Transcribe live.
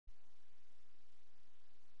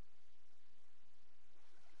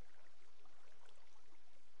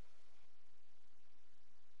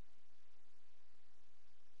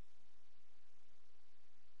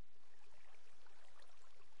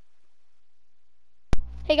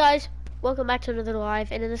Hey guys, welcome back to another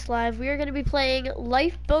live, and in this live we are going to be playing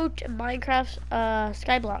Lifeboat Minecraft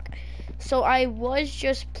Skyblock. So I was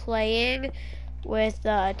just playing with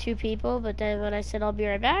two people, but then when I said I'll be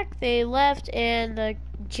right back, they left and the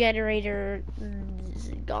generator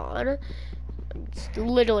is gone. It's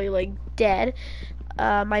literally like dead.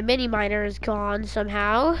 My mini miner is gone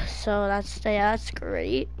somehow, so that's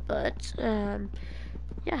great, but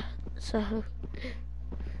yeah, so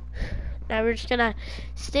now we're just gonna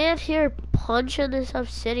stand here punching this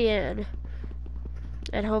obsidian.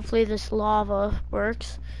 And hopefully this lava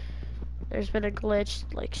works. There's been a glitch,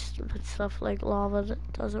 like stupid stuff like lava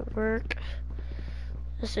that doesn't work.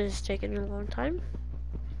 This is taking a long time.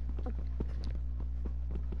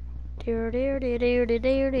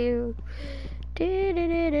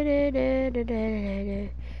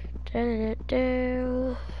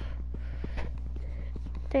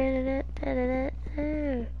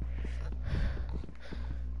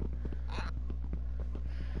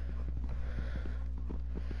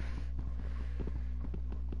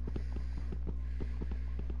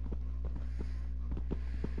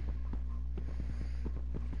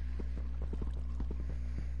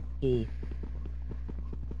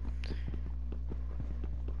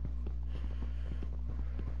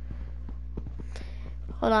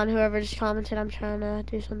 Hold on, whoever just commented, I'm trying to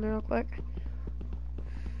do something real quick.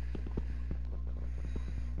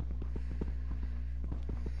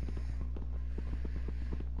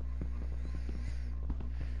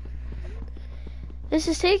 This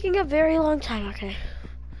is taking a very long time, okay.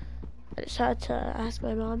 I just had to ask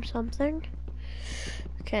my mom something.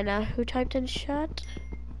 Okay, now who typed in chat?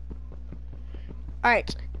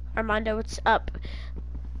 Alright, Armando, what's up?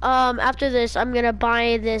 After this, I'm gonna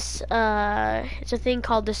buy this, it's a thing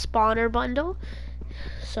called the spawner bundle.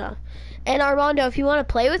 So, and Armando, if you want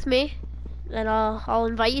to play with me, then I'll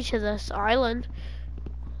invite you to this island.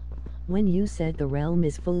 When you said the realm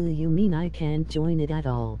is full, you mean I can't join it at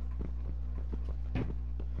all?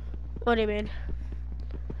 What do you mean?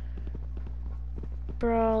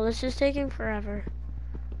 Bro, this is taking forever.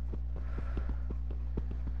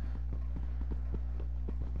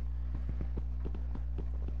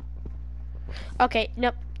 Okay,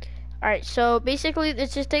 nope. Alright, so basically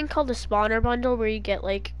it's this thing called the spawner bundle where you get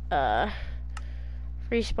like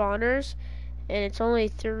free spawners, and it's only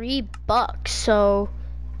 $3, so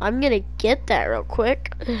I'm gonna get that real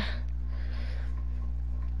quick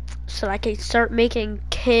so I can start making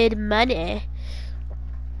kid money.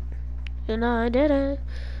 And I did it.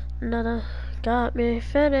 Another got me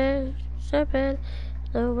finished sipping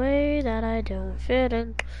the way that I don't fit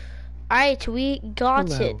in. Alright, we got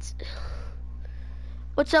Hello. it.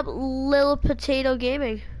 What's up, Lil Potato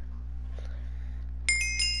Gaming?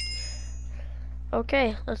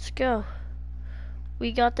 Okay, let's go.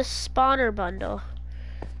 We got the spawner bundle.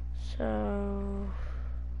 So,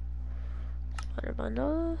 spawner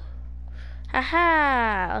bundle.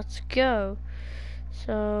 Haha, let's go.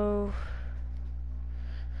 So,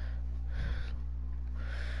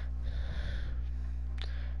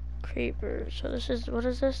 creeper. So this is, what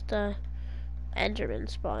is this? The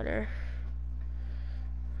Enderman spawner.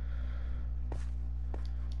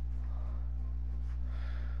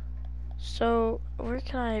 So, where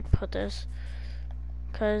can I put this?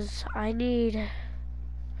 Cause I need,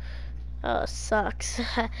 oh, sucks.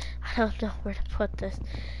 I don't know where to put this.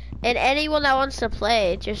 And anyone that wants to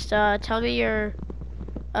play, just tell me your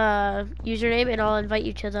username and I'll invite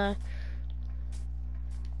you to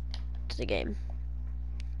the game.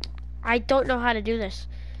 I don't know how to do this.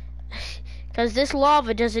 Cause this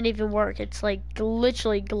lava doesn't even work. It's like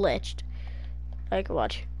literally glitched. Like,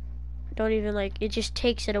 watch. Don't even, like, it just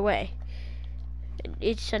takes it away.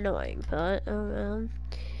 It's annoying, but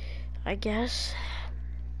I guess.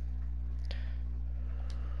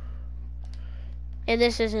 And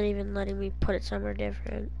this isn't even letting me put it somewhere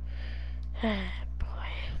different. Boy.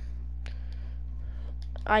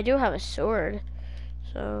 I do have a sword,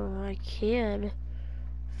 so I can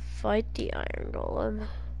fight the iron golem.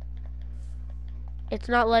 It's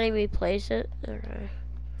not letting me place it. Okay.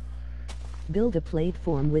 Build a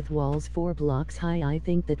platform with walls 4 blocks high. I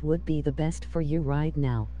think that would be the best for you right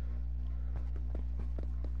now.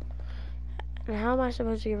 And how am I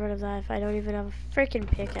supposed to get rid of that if I don't even have a freaking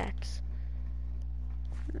pickaxe?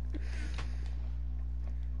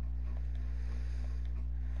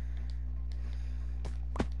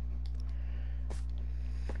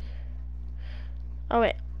 Oh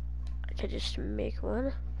wait, I could just make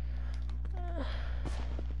one.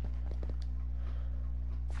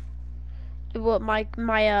 What,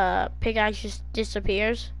 my pickaxe just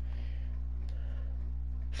disappears?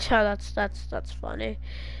 Oh, that's funny.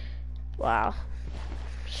 Wow.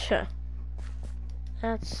 Sure.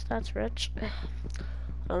 That's rich.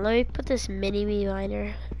 Well, let me put this mini-me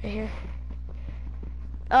miner right here.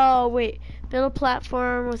 Oh wait, build a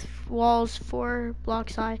platform with walls 4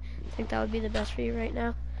 blocks high. I think that would be the best for you right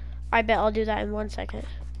now. I bet I'll do that in 1 second.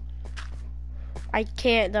 I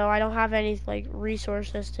can't though. I don't have any like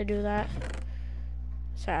resources to do that.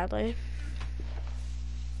 Sadly.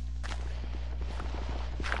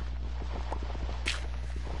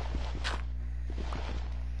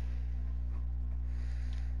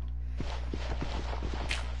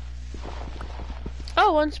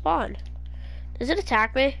 Oh, one spawn. Does it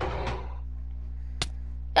attack me?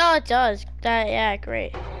 Oh, it does. That, yeah,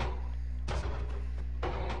 great.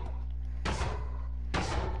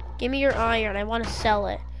 Give me your iron. I want to sell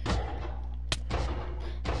it.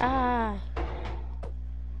 Ah.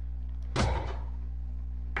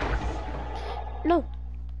 No.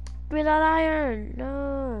 Give me that iron.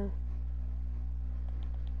 No.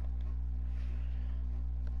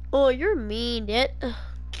 Oh, you're mean, it.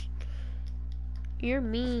 You're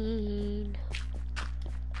mean.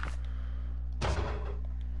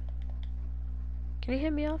 Can you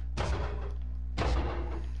hit me off?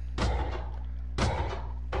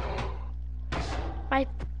 My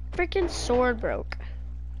freaking sword broke.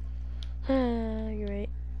 You're right.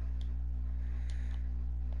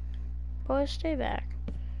 Boy, stay back.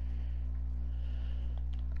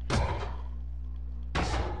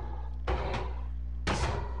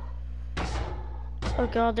 Oh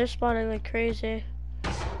god, they're spawning like crazy.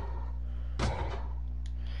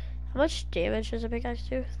 How much damage does a pickaxe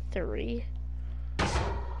do? 3.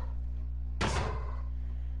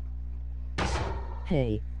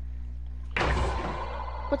 Hey.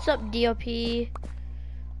 What's up, DOP?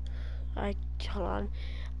 Hold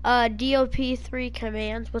on. DOP 3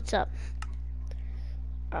 commands. What's up?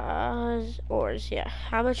 Ores, yeah.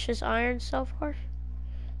 How much does iron sell for?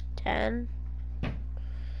 10.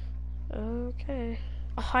 Okay.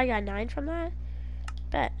 Oh, I got 9 from that?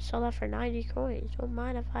 Bet. Sell that for 90 coins. Don't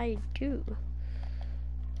mind if I do.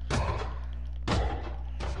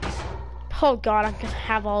 Oh god, I'm gonna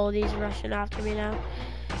have all of these rushing after me now.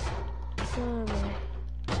 Oh my.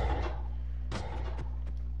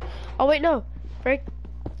 Oh wait, no. Break.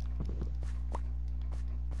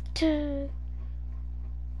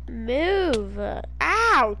 Move.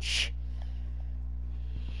 Ouch.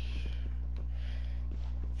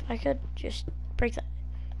 If I could just break that.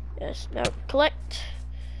 Yes, no. Collect.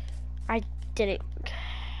 I didn't.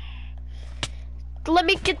 Let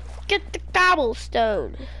me get the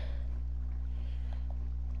cobblestone.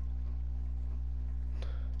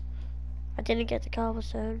 I didn't get the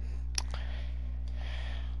cobblestone.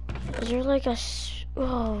 Is there like a...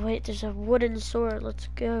 Oh, wait, there's a wooden sword. Let's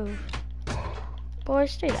go. Boy,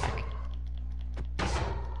 stay back.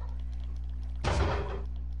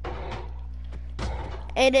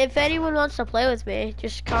 And if anyone wants to play with me,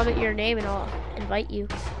 just comment your name and I'll invite you.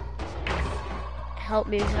 Help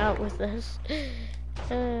me out with this.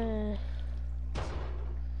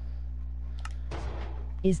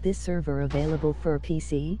 Is this server available for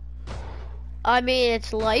PC? I mean,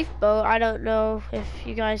 it's Lifeboat. I don't know if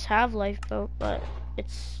you guys have Lifeboat, but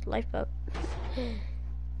it's Lifeboat.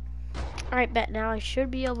 Alright, bet now I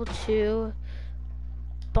should be able to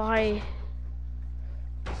buy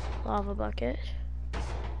lava bucket.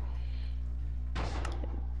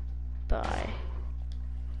 Buy.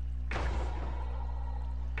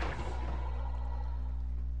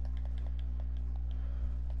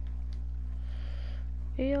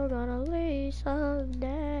 We all gonna leave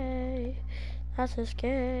someday. That's the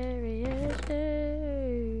scariest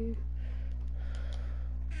day.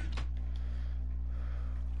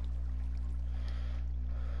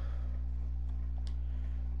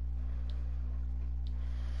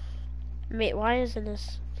 Mate, why isn't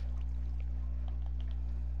this?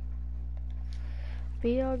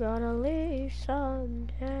 We are gonna leave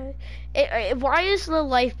someday. Why is the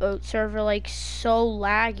Lifeboat server like so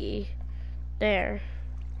laggy? There.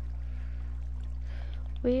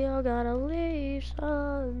 We all gotta leave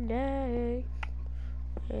someday.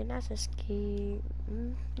 And that's a ski.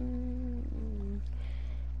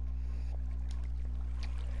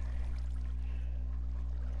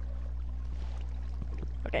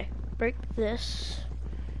 Okay, break this.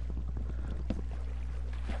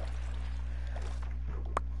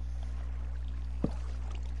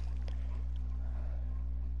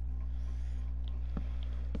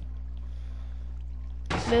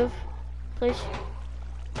 Move, please.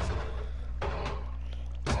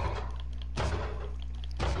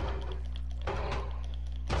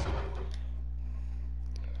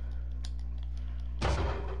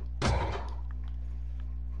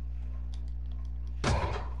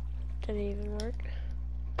 didn't even work.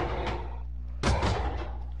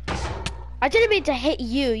 I didn't mean to hit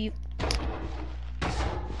you. You.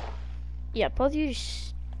 Yeah, both of you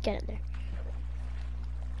just get in there.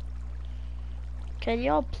 Can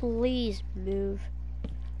y'all please move?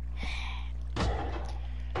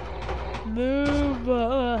 Move.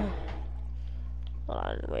 Hold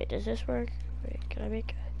on. Wait, does this work? Wait, can I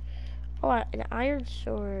make? Oh, an iron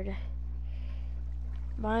sword.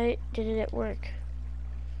 Why didn't it work?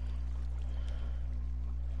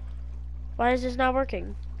 Why is this not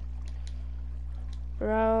working?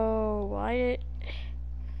 Bro, why did...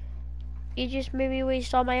 You just made me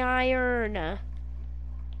waste all my iron.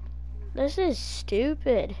 This is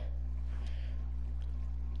stupid.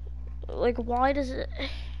 Like, why does it...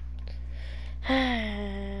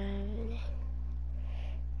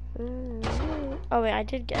 Oh wait, I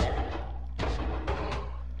did get it.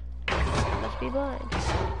 Must be blind.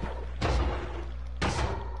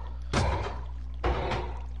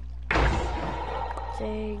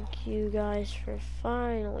 Thank you guys for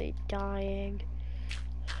finally dying.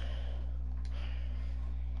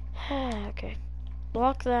 Okay.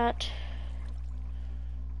 Block that.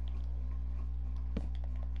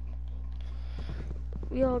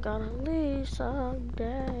 We all gotta leave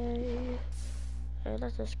someday. And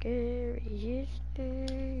that's the scariest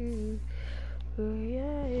thing. Oh,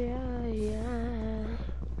 yeah, yeah, yeah.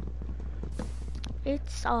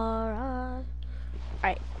 It's alright.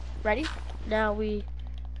 Alright, ready? Now we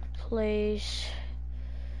place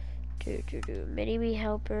mini-me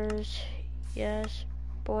helpers. Yes.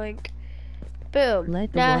 Boink. Boom.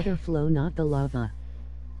 Let the water flow, not the lava.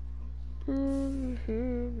 Boom.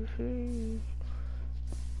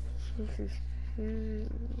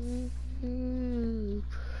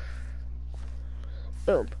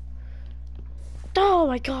 Oh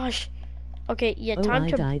my gosh. Okay, yeah, time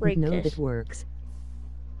to break this. That works.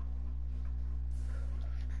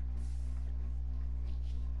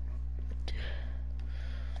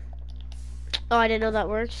 Oh, I didn't know that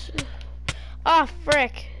works. Ah, oh,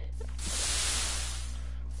 frick.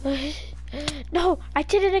 No, I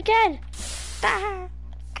did it again. Ah.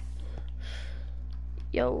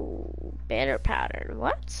 Yo, banner pattern.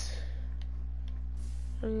 What?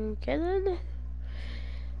 Okay then.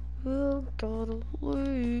 We're gonna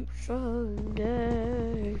leave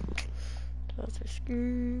someday. That's a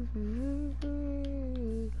skyyy.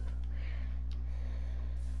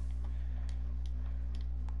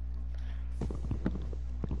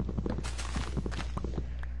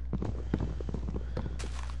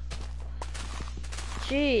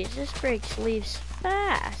 Jeez, this breaks leaves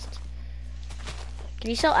fast. Can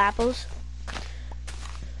you sell apples?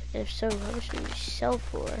 If so, how much do you sell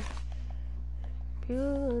for?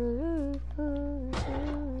 No,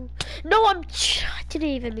 I didn't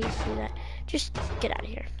even mean to do that. Just get out of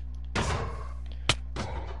here.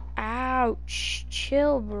 Ouch.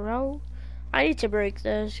 Chill, bro. I need to break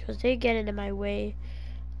this because they get into my way.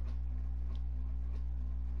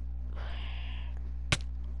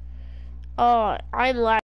 Oh, I'm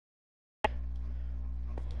lagging.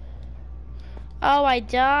 Oh, I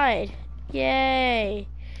died. Yay.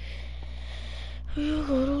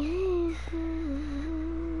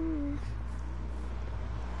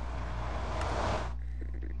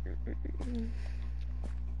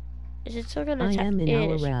 Is it still gonna attack? I am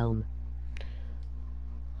in our realm.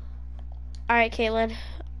 Alright, Caitlin.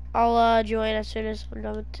 I'll join as soon as I'm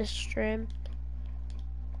done with this stream.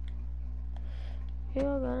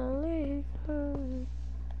 You're gonna leave.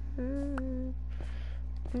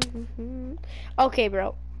 Okay,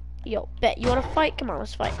 bro. Yo, bet. You wanna fight? Come on,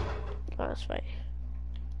 let's fight. Come on, let's fight.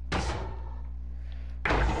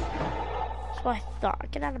 That's what I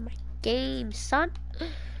thought. Get out of my game, son.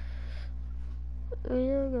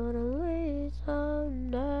 We're gonna leave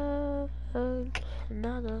someday.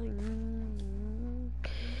 Another.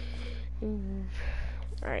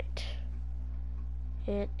 Alright.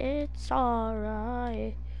 It's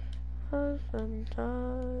alright.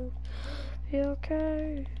 Sometimes be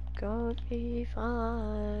okay. Gonna be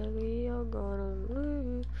fine. We are gonna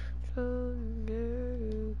lose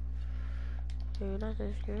someday. And that's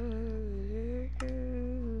a scary.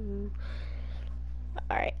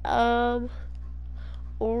 Alright,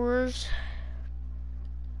 ores,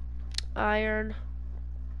 iron,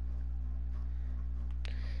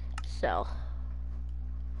 sell.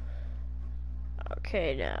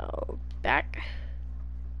 Okay, now back.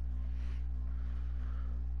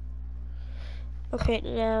 Okay,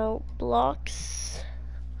 now blocks,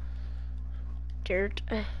 dirt.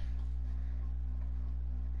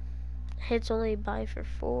 Hits only buy for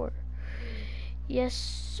 4. Yes,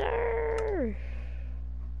 sir.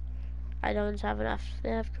 I don't have enough.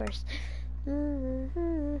 Yeah, of course.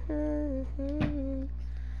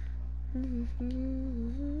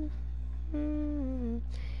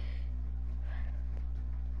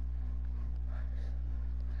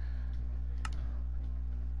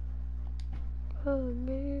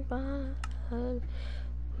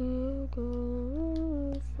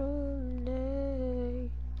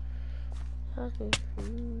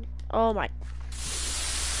 Oh my.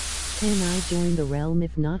 Can I join the realm?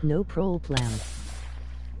 If not, no problem.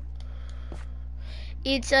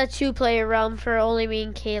 It's a 2-player realm for only me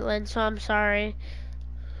and Caitlin, so I'm sorry.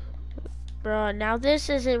 Bro, now this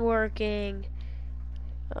isn't working.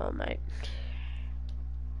 Oh my.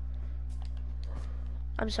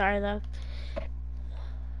 I'm sorry though.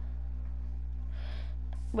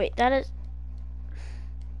 Wait, that is...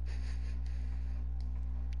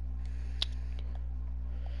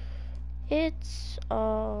 It's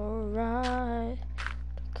alright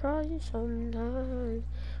to cry sometimes.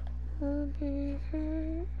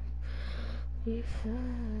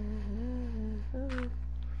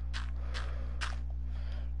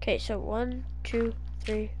 Okay, so 1, 2,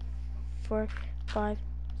 3, 4, 5,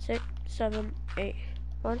 6, 7, 8.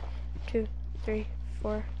 1, 2, 3,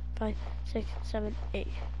 4, 5, 6, 7, 8.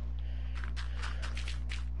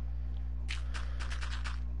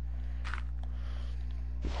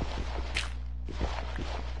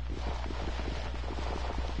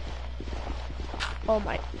 Oh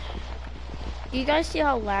my. You guys see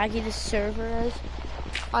how laggy this server is?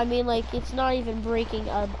 I mean, like, it's not even breaking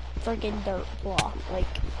a freaking dirt block. Like,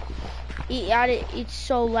 it's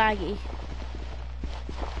so laggy.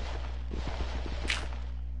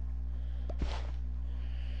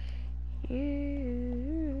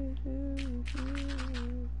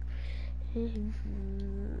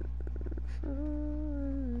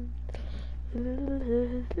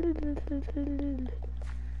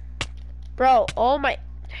 Bro, oh my.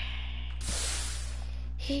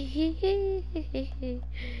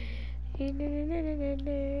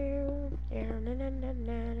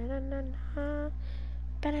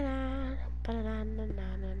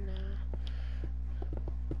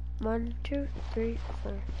 One, two, three,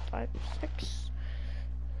 4, 5, 6.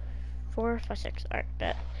 4, 5, 6. Alright,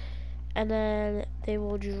 bet. And then they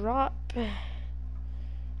will drop to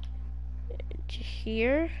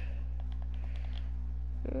here.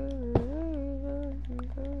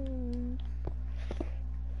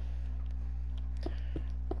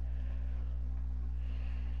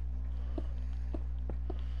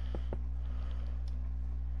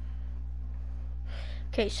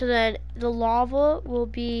 Okay, so then the lava will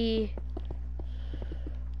be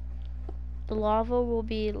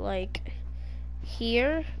like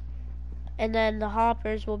here, and then the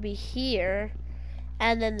hoppers will be here,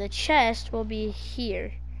 and then the chest will be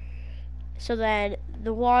here. So then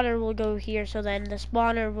the water will go here, so then the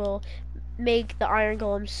spawner will make the iron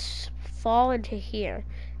golems fall into here,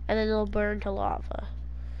 and then they'll burn to lava.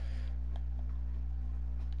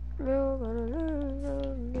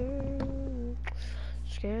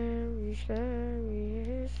 Scary,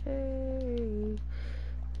 scary, scary.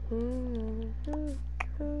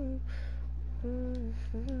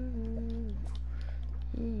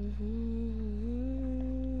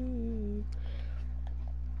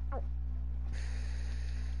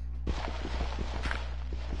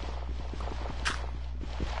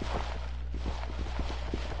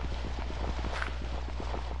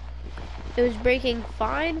 It was breaking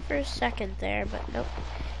fine for a second there, but nope.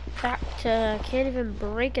 Back to can't even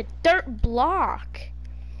break a dirt block.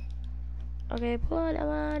 Okay, put the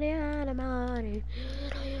money on the money.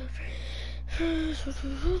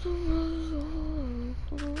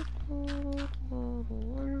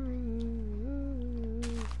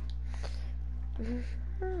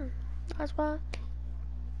 That's why.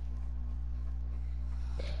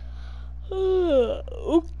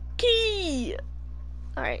 Okay.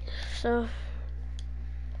 Alright, so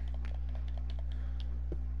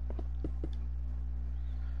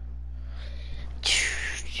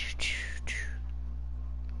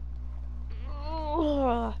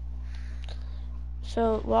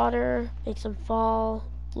water makes them fall,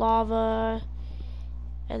 lava,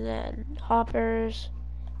 and then hoppers,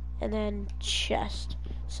 and then chest.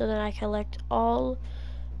 So then I collect all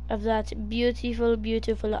of that beautiful,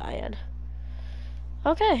 beautiful iron.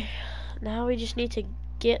 Okay, now we just need to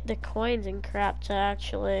get the coins and crap to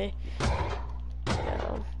actually,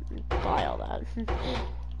 buy all that.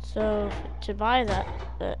 So to buy that,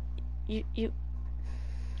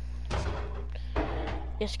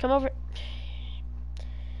 yes, come over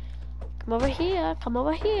here, come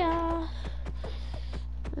over here.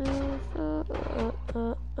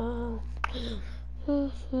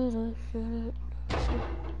 Boom.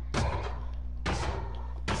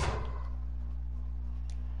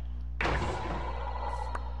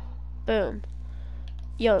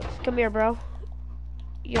 Yo, come here, bro.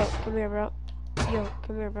 Yo, come here, bro. Yo,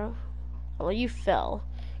 come here, bro. Well, you fell.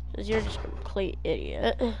 Because you're just a complete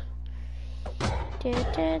idiot.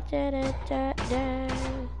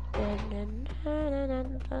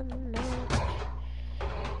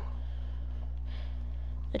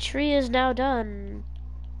 The tree is now done.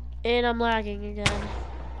 And I'm lagging again.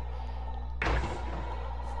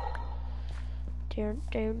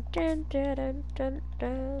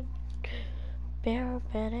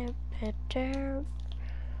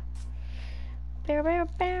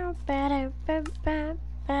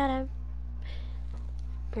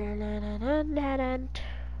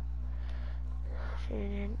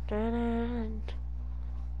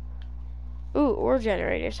 Ooh, ore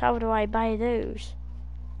generators. How do I buy those?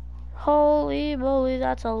 Holy moly,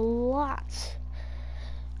 that's a lot.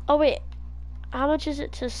 Oh wait, how much is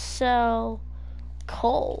it to sell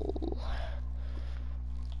coal?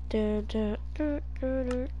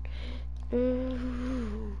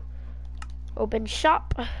 Open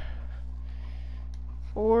shop.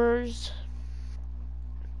 Ores.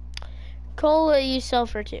 Coal you sell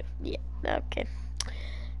for 2. Yeah, okay.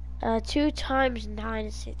 2 times 9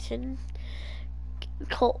 is 10.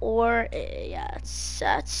 Coal ore, yeah,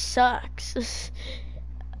 that sucks.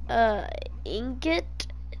 Ingot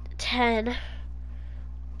 10.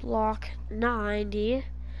 Block 90.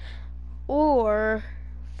 Or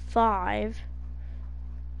 5.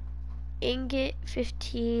 Ingot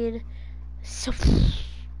 15. So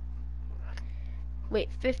wait,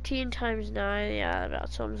 15 times 9, yeah, that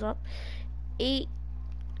about sums up. 8.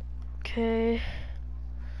 Okay.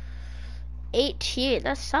 18,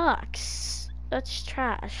 that sucks. That's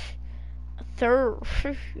trash. A third.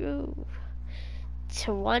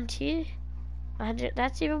 20. 100,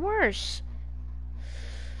 that's even worse.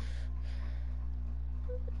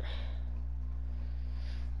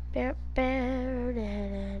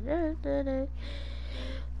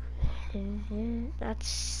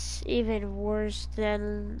 That's even worse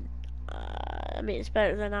than, I mean, it's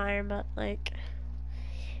better than iron, but like,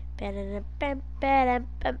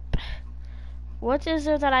 what is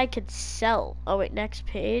there that I could sell? Oh wait, next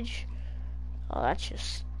page. Oh, that's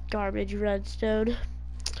just garbage redstone.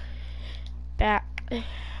 Back. Okay.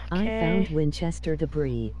 I found Winchester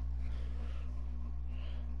debris.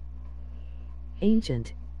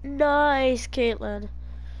 Ancient. Nice, Caitlin.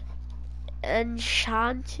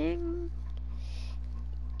 Enchanting.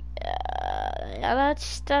 Yeah,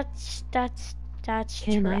 that's Can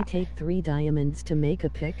I trash. take 3 diamonds to make a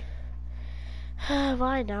pick?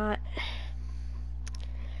 Why not?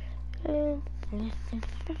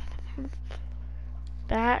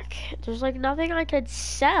 Back. There's like nothing I could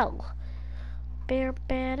sell.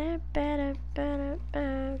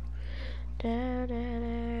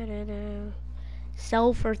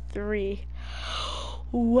 Sell for 3.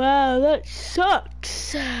 Wow, that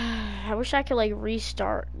sucks. I wish I could like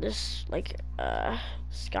restart this like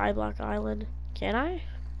Skyblock Island. Can I?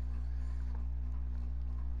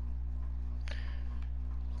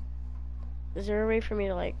 Is there a way for me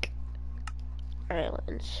to like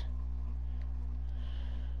islands?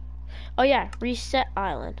 Oh yeah, reset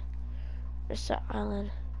island. Reset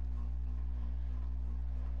island.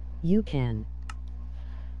 You can.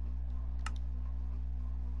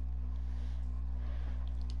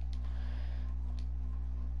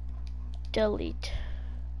 Delete.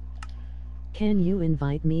 Can you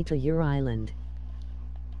invite me to your island?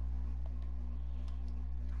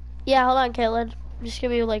 Yeah, hold on, Caitlin. Just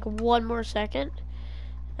give me like 1 more second,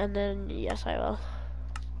 and then yes, I will.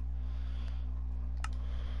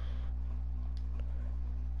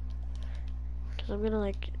 Cause I'm gonna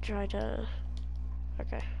like try to.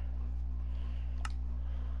 Okay.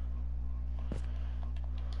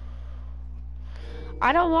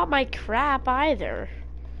 I don't want my crap either.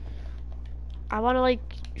 I want to like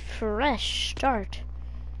fresh start.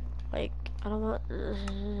 Like I don't want.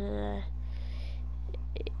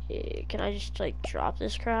 Can I just like drop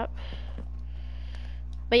this crap?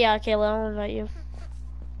 But yeah, okay, I'll invite you.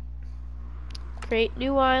 Create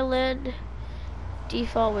new island.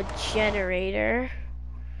 Default with generator.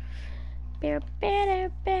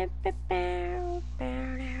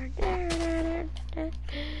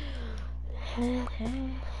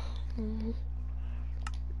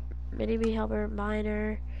 Mini me helper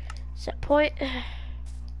miner. Set point.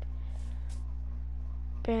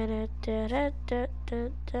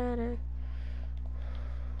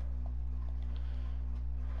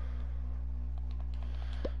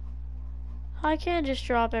 I can't just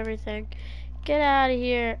drop everything. Get out of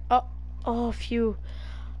here. Oh, oh, phew.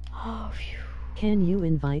 Oh, phew. Can you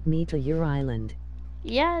invite me to your island?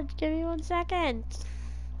 Yeah, give me 1 second.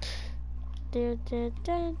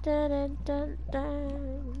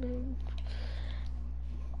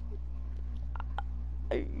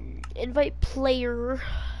 Invite player.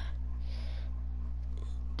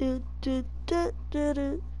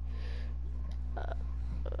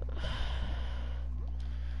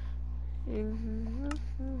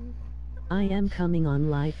 I am coming on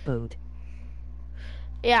Lifeboat.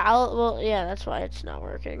 Yeah, well, yeah, that's why it's not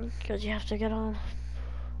working, because you have to get on.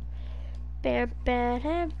 Get out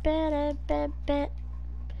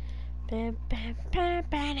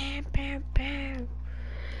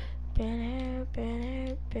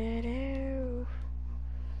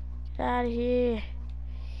of here.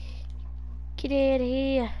 Get out of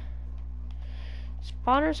here.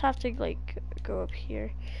 Spawners have to, like, go up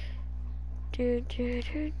here. Get out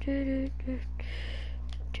of here.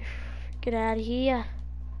 Get out of here.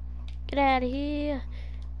 Get out of here.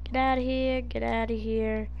 Get out of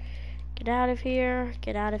here. Get out of here.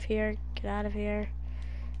 Get out of here. Get out of here.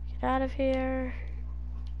 Get out of here.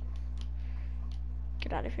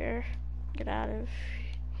 Get out of here. Get out of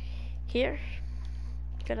here.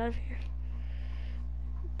 Get out of here.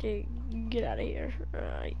 Get out of here.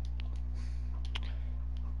 Alright.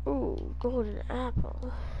 Ooh, golden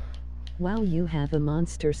apple. Wow, you have a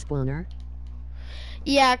monster spawner?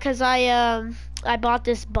 Yeah, cause I bought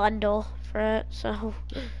this bundle for it, so.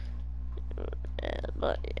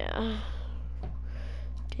 But yeah.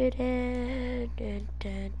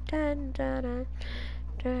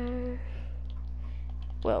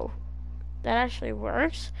 Whoa, that actually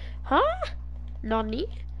works, huh? Nani?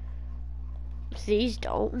 These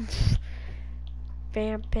don't.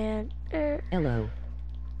 Bam, bam. Hello.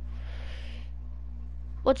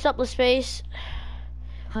 What's up, LaSpace?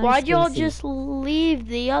 Hi, Why'd y'all Spacey. just leave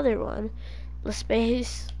the other one,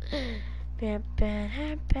 LaSpace? Bam,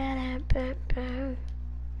 bam, bam, bam, bam.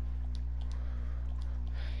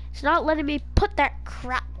 It's not letting me put that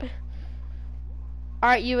crap.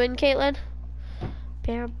 Alright, you in, Caitlin?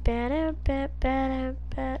 Bam, bam, bam, bam,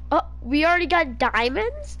 bam. Oh, we already got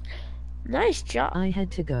diamonds? Nice job. I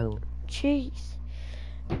had to go. Jeez.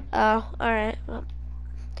 Oh, alright. Well.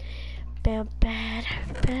 Bam, bam,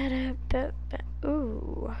 bam, bam, bam.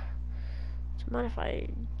 Ooh. So mind if I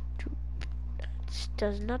do... This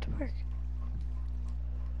does not work.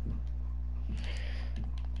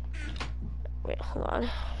 Wait, hold on.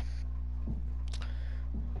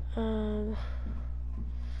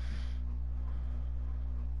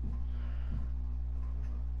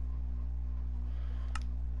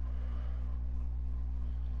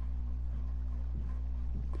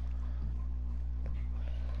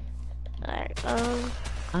 Alright,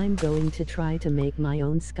 I'm going to try to make my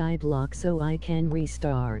own skyblock so I can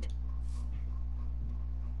restart.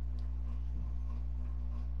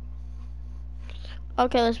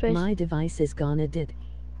 okay, let's wait. My device is gonna dead.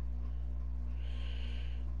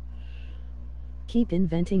 Keep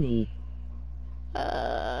inventing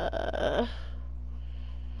I'll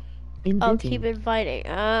Inventing. keep inviting.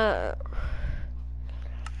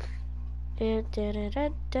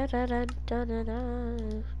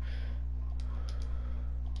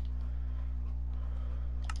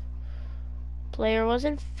 Player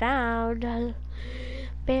wasn't found. Is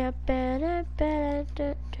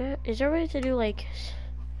there a way to do like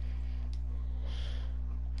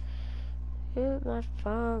my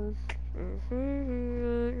phone?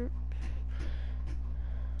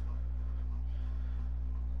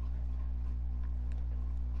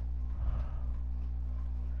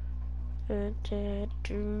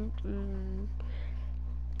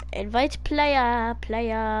 Invite player.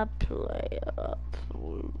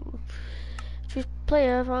 Just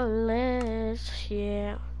player from list,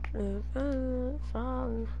 yeah.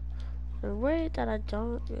 From the way that I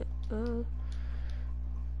don't.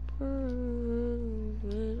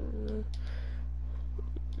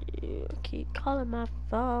 You keep calling my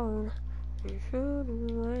phone.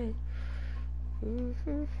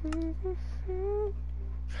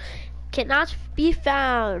 Cannot be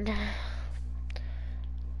found.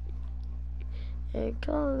 And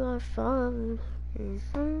calling my phone.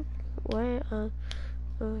 Where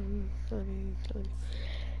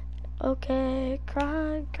okay,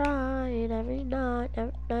 crying every night.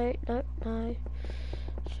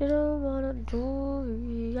 She don't wanna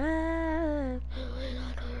do yeah.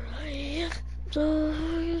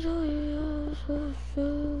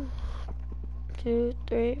 2,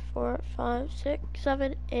 3, 4, 5, 6,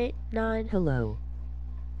 7, 8, 9. Hello.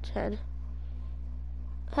 10.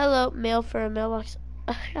 Hello, mail for a mailbox.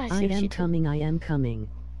 I am coming.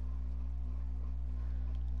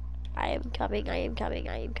 I am coming, I am coming,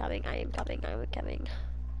 I am coming, I am coming, I am coming.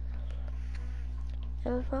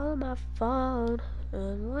 And follow my phone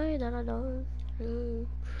and way that I don't.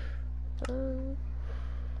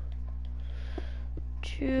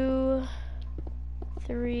 2,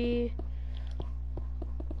 3.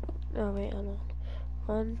 Oh wait, hold on.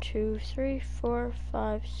 1, 2, 3, 4,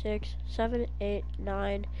 5, 6, 7, 8,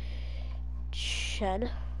 9, 10.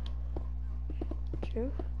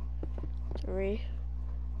 2, 3.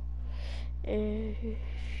 If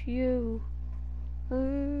you.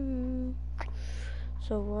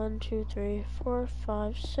 So 1, 2, 3, 4,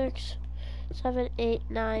 5, 6, 7, 8,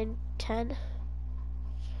 9, 10.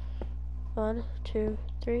 1, 2,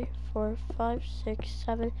 3, 4, 5, 6,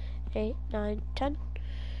 7, 8, 9, 10.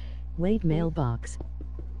 Wait, mailbox.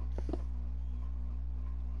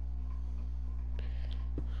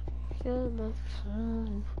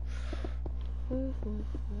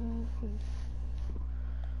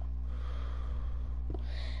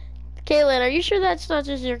 Caitlin, are you sure that's not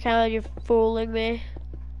just your account? You're fooling me.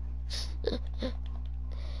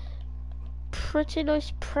 Pretty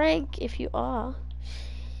nice prank if you are.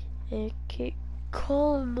 Okay,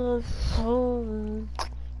 call my phone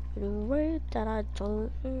in a way that I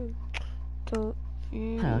don't.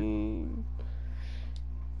 Huh?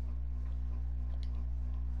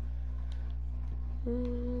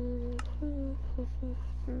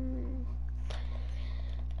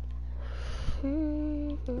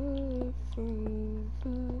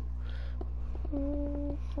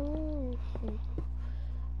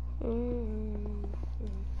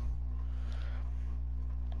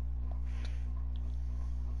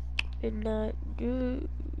 And I do.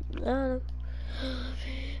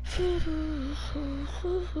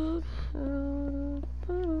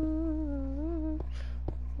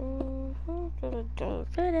 Don't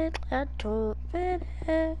fit it, I don't fit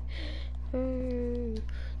it.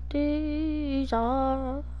 These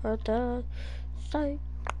are the sights.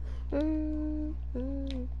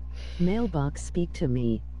 Mailbox, speak to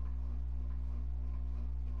me.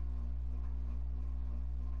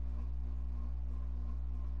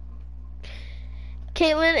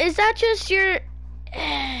 Caitlin, is that just your...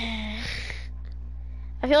 I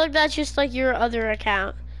feel like that's just like your other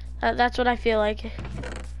account. That's what I feel like.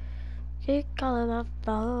 Keep calling my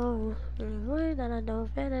phone. Way that I don't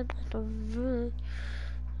fit it, I don't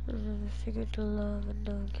figure to love and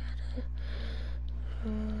don't get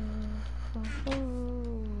it.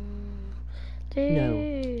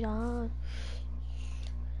 No.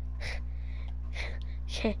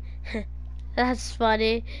 That's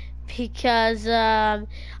funny because I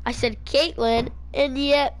said Caitlin, and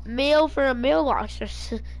yet mail for a mailbox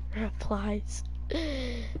replies.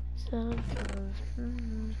 So,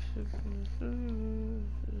 no.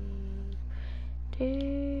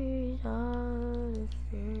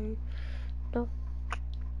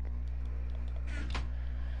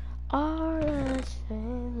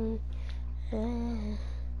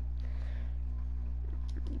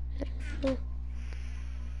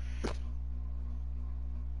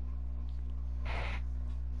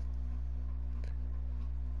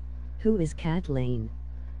 Who is Kathleen?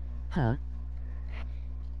 Huh?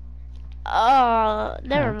 Oh,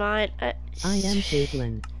 never Huh. mind. I am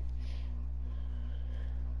Caitlin.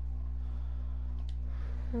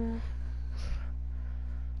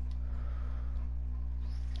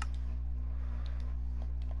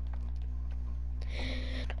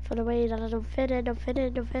 For the way that I don't fit in, don't fit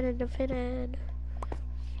in, don't fit in, don't fit in.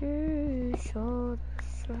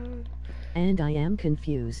 And I am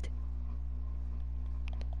confused.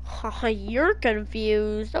 You're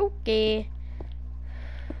confused. Okay.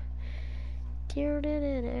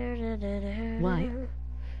 Why?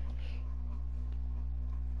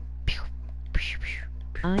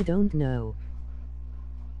 I don't know.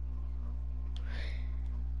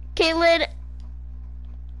 Caitlin.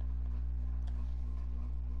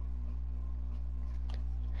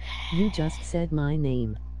 You just said my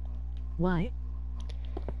name. Why?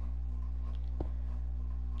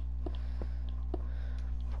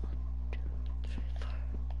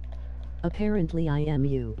 Apparently I am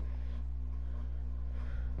you.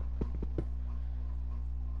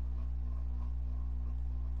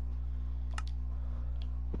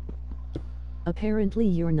 Apparently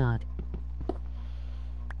you're not.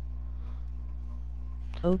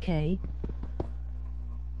 Okay.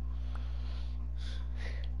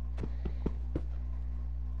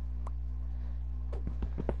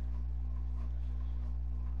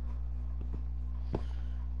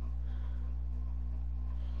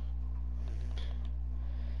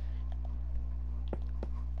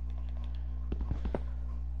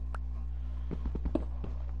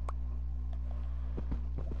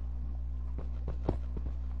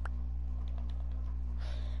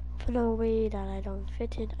 No way that I don't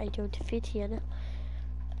fit in. I don't fit in.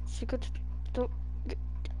 So good.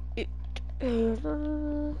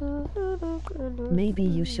 Maybe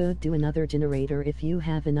you should do another generator. If you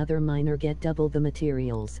have another miner, get double the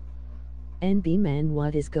materials. NB man,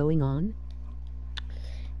 what is going on?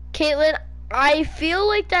 Caitlin, I feel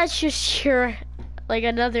like that's just your, like,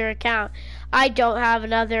 another account. I don't have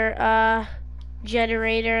another,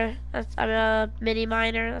 generator. I'm a mini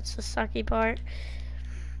miner. That's the sucky part.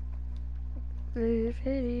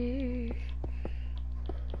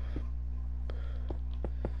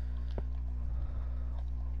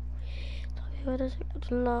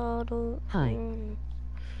 Hi.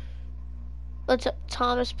 Let's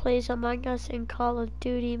Thomas plays Among Us in Call of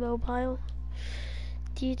Duty Mobile.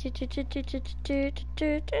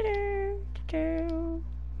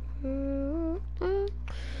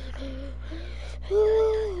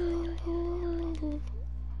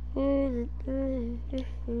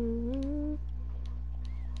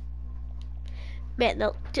 Man,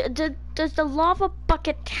 no, does the lava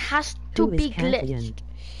bucket has to Who is be Kathleen? glitched?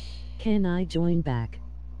 Can I join back?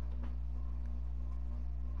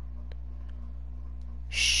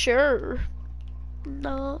 Sure.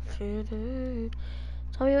 Nothing.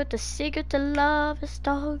 Tell me what the secret to love is.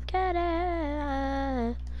 Don't get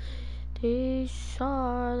it. These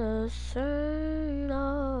are the same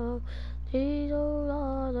now. These all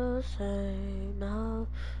are the same now.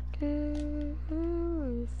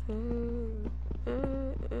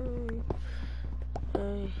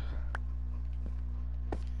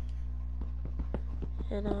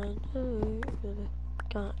 And I knew it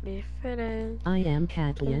got me finished. I am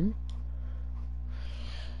Kathleen.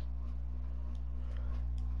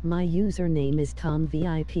 My username is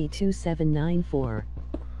TomVIP2794.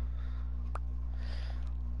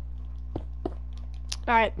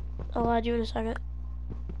 Alright, I'll add you in a second.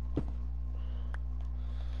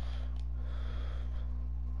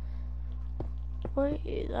 Why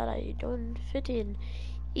that I don't fit in?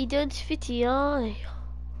 You don't fit in.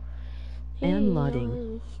 And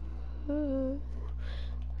loading.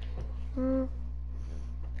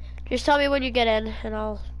 Just tell me when you get in, and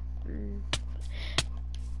I'll.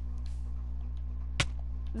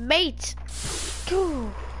 Mate!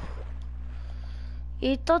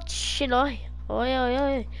 You touch, you know. Oi, oi,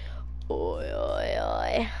 oi. Oi,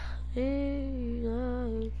 oi,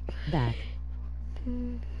 oi. Back.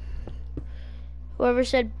 Whoever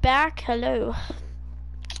said back, hello.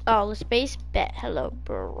 Oh, the space bet, hello,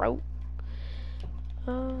 bro.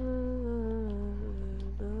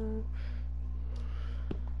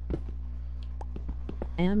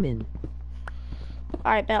 Am in.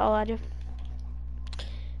 Alright, bet, I'll add you.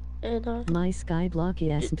 And, My Skyblock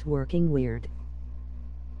isn't working weird.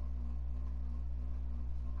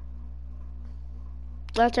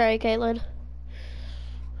 That's alright, Caitlin.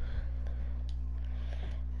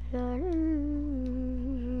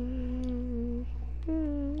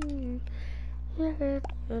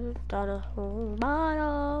 Down a whole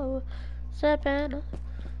bottle, sipping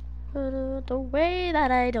the way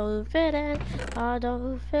that I don't fit in. I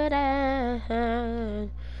don't fit in.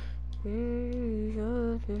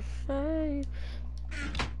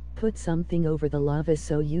 Put something over the lava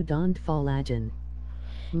so you don't fall agin.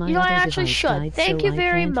 My You know, I other actually device should. died, Thank so you I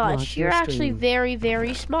very can't much. watch You're your actually stream. very,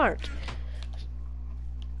 very smart.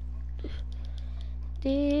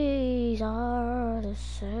 These are the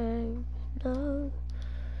same. No.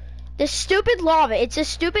 This stupid lava, it's a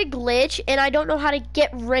stupid glitch, and I don't know how to get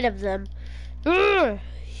rid of them. Ugh.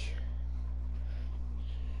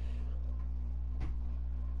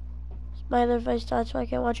 My other device died, so I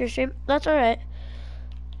can't watch your stream. That's alright.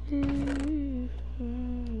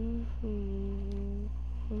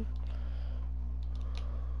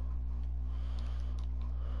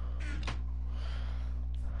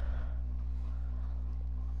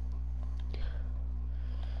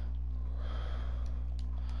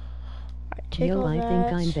 Yo, I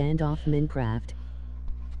think I'm banned off Minecraft.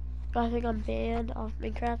 I think I'm banned off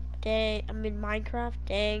Minecraft. Dang, I'm in Minecraft.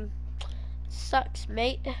 Dang. Sucks,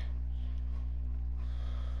 mate.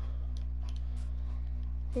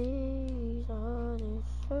 These are the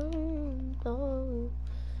same though.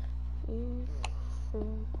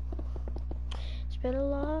 It's been a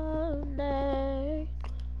long day.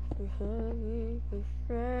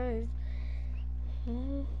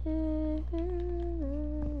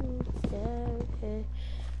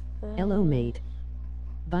 Hello, mate.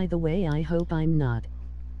 By the way, I hope I'm not.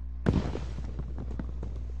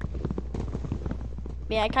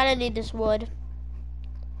 Yeah, I kind of need this wood.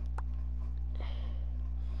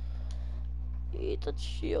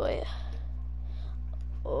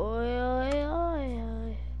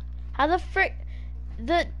 How the frick?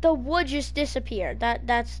 the wood just disappeared.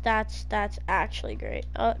 That's actually great.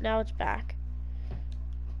 Oh, now it's back.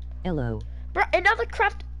 Hello. Bro, another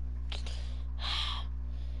craft.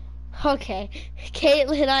 Okay,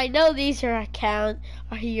 Caitlin, I know these are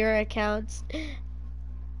your accounts.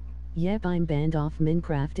 Yep, I'm banned off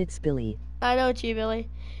Minecraft. It's Billy. I know it's you, Billy.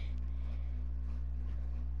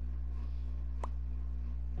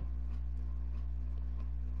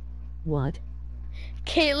 What?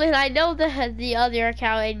 Caitlin, I know the other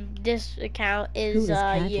account and this account is Who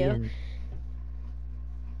is you. Catlian?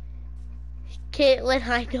 Caitlin,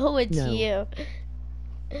 I know it's No. you.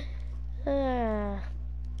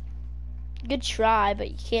 Good try, but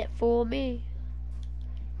you can't fool me.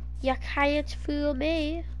 You can't fool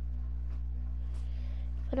me.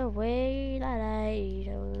 In a way that I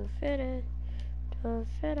don't fit it. Don't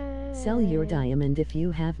fit it. Sell your diamond if you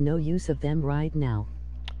have no use of them right now.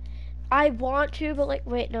 I want to, but like,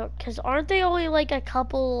 wait, no, because aren't they only like a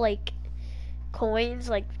couple like coins,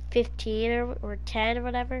 like 15 or 10 or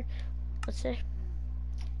whatever? Let's see.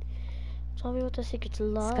 Tell me what the secret to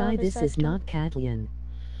love Sky, this is that not Catlian.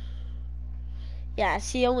 Yeah,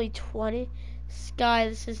 see, only 20. Sky,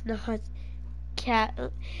 this is not cat.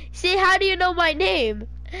 See, how do you know my name?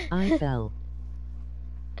 I fell.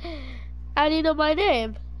 How do you know my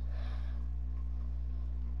name?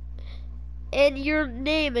 And your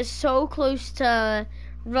name is so close to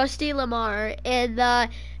Rusty Lamar, and the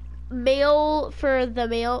mail for a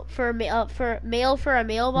mailbox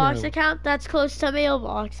No. account, that's close to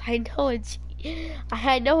mailbox. I know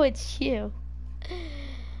it's you.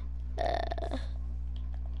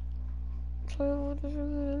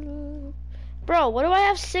 Bro, what do I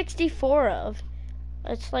have 64 of?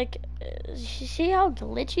 It's like, you see how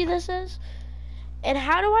glitchy this is? And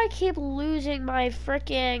how do I keep losing my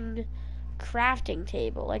freaking crafting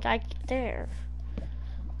table? Like, there.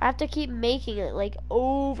 I have to keep making it, like,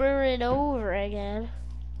 over and over again.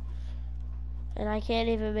 And I can't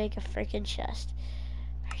even make a freaking chest.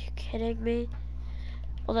 Are you kidding me?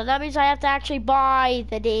 Well, then that means I have to actually buy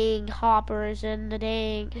the dang hoppers and the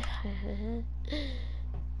dang...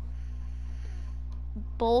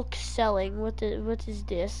 bulk selling. What is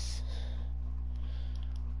this?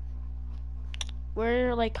 Where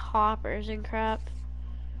are like hoppers and crap?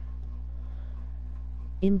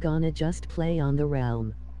 I'm gonna just play on the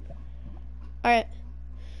realm. Alright.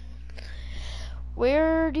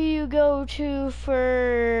 Where do you go to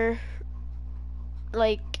for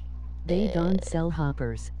like... They don't sell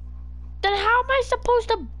hoppers. Then how am I supposed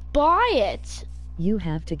to buy it? You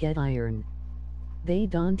have to get iron. They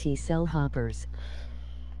don't sell hoppers.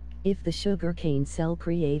 If the sugarcane cell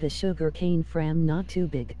create a sugarcane farm not too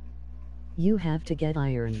big. You have to get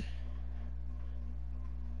iron.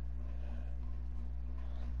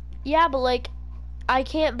 Yeah, but like, I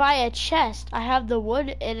can't buy a chest. I have the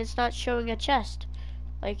wood and it's not showing a chest.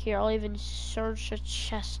 Like here, I'll even search a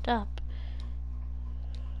chest up.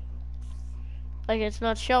 Like it's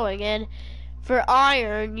not showing. And for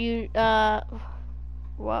iron, you,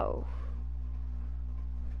 whoa.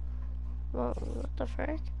 Whoa, what the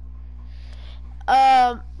frick?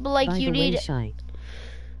 But like By you the need... way, Shy.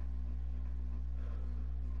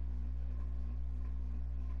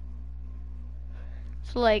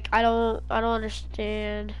 So like, I don't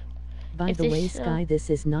understand. By If the way, this, Sky, this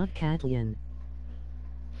is not Catlian.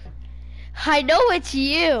 I know it's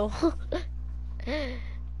you.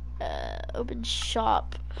 Open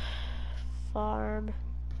shop. Farm.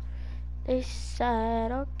 They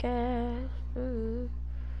said, okay.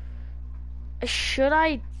 Should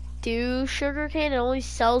I do sugarcane? It only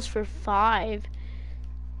sells for 5.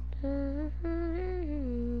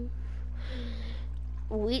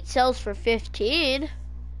 Wheat sells for 15.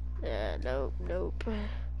 Nope.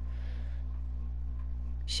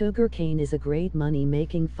 Sugarcane is a great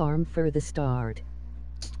money-making farm for the start.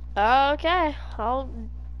 Okay, I'll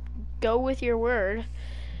go with your word.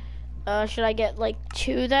 Should I get like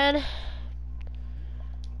 2 then?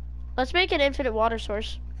 Let's make an infinite water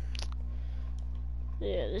source.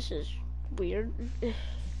 Yeah, this is weird.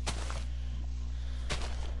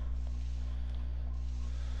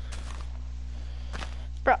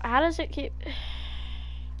 Bro, how does it keep...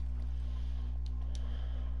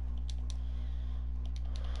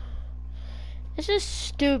 This is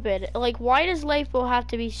stupid. Like, why does Lifeboat have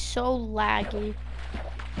to be so laggy?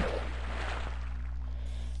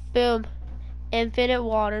 Boom. Infinite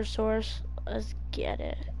water source. Let's get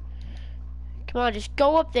it. Come on, just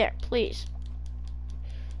go up there, please.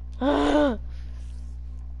 That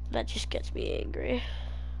just gets me angry.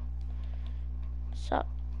 So.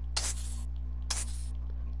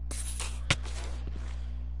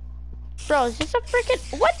 Bro, is this a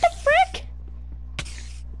freaking... What the frick?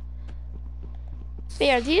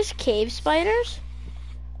 Wait, are these cave spiders?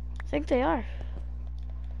 I think they are.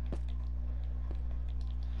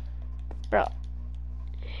 Bro.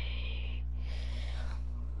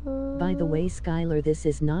 By the way, Skylar, this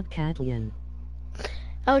is not Catlian.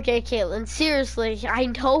 Okay, Caitlin, seriously, I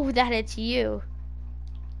know that it's you.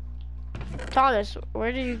 Thomas,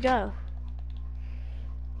 where did you go?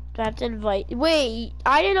 Do I have to invite? Wait,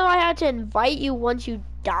 I didn't know I had to invite you once you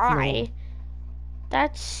die. No.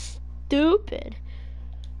 That's stupid.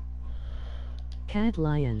 Cat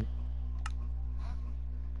Lion.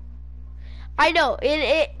 I know,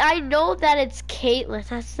 I know that it's Caitlin,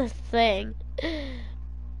 that's the thing.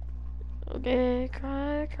 Okay,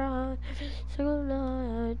 cry, cry, single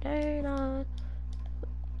night, day night.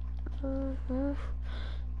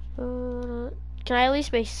 Can I at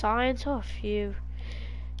least make signs? Oh, phew.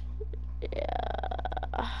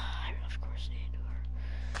 Yeah, of course they do.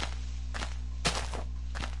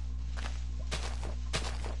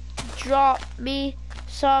 Drop me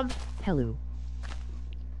some. Hello.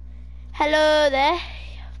 Hello there.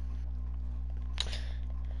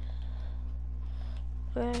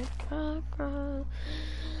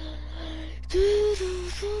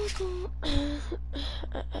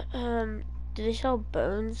 Do they sell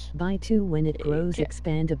bones? By 2 when it grows Okay.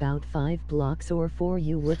 expand about 5 blocks or 4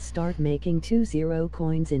 you would start making 20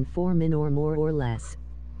 coins in 4 min or more or less.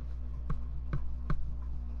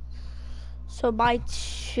 So by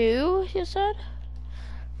 2, you said?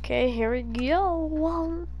 Okay, here we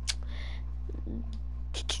go.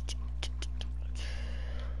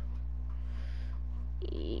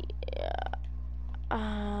 Yeah.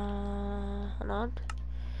 Hold on.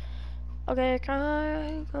 Okay,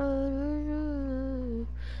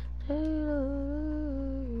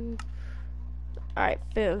 alright,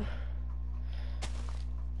 boom.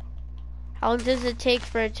 How long does it take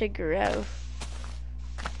for it to grow?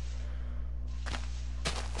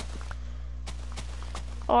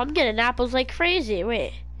 Oh, I'm getting apples like crazy.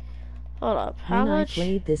 Wait. Hold up. How When much? I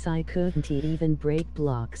played this I couldn't even break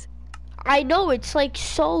blocks. I know, it's like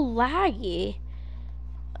so laggy.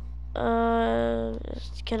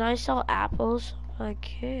 Can I sell apples? I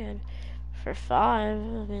can. For 5. I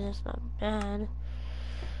mean, that's not bad.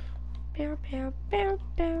 Bear, bear, bear,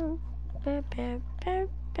 bear. Bear, bear, bear,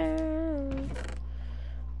 bear.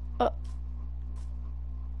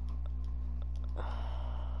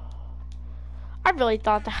 I really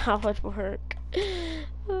thought that would work.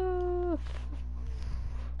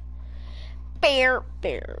 Bear,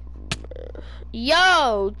 bear.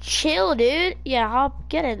 Yo, chill, dude. Yeah, I'll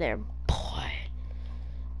get in there, boy.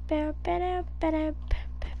 Bear, bear, bear, bear,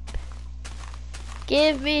 bear.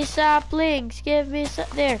 Give me saplings. Give me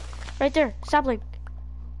there, right there, sapling.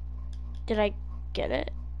 Did I get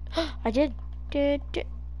it? I did.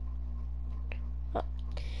 Oh.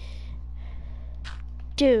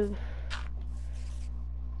 Dude,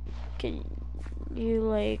 can you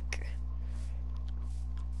like?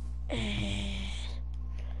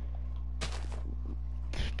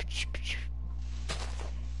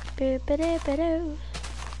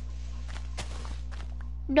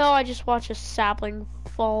 No, I just watched a sapling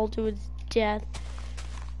fall to its death.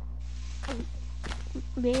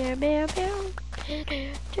 Meow, meow, meow.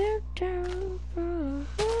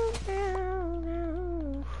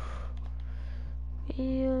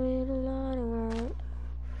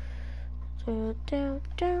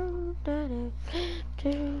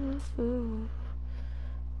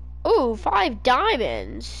 Ooh, 5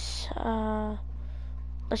 diamonds.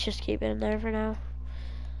 Let's just keep it in there for now.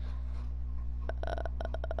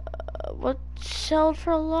 What sold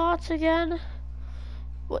for lots again?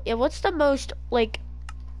 Yeah, what's the most like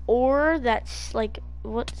ore that's like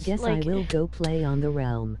what's Guess like? I will go play on the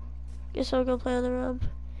realm. Guess I'll go play on the realm.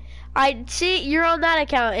 I see you're on that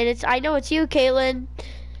account, and I know it's you, Caitlin.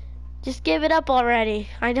 Just give it up already.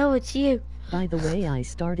 I know it's you. By the way, I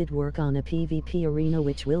started work on a PvP arena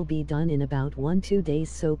which will be done in about 1-2 days,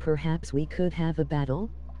 so perhaps we could have a battle?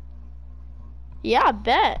 Yeah, I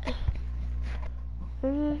bet.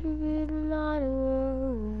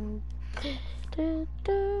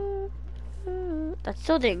 That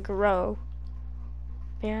still didn't grow.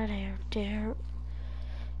 There.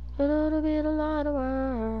 It'll be a lot of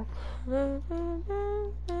work.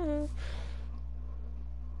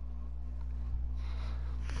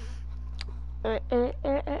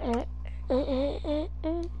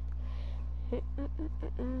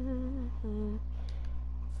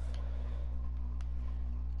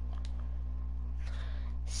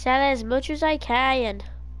 Sell as much as I can.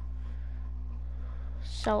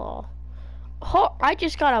 Sell all. Oh, I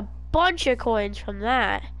just got a bunch of coins from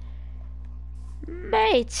that.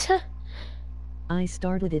 Mate. I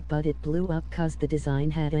started it, but it blew up 'cause the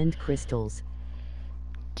design had end crystals.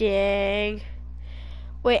 Dang.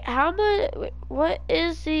 Wait, how much? Wait, what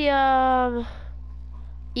is the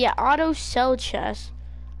Yeah, auto sell chest.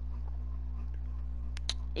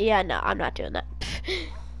 Yeah, no, I'm not doing that.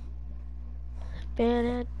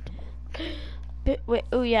 Wait,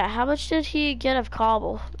 oh yeah, how much did he get of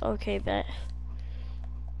cobble? Okay, bet.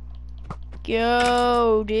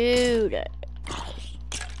 Yo, dude.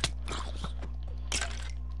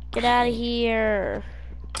 Get out of here.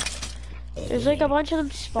 There's like a bunch of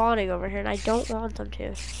them spawning over here, and I don't want them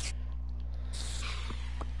to.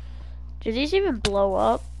 Do these even blow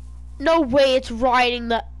up? No way, it's riding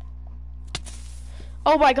the...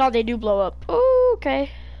 Oh my god, they do blow up. Ooh,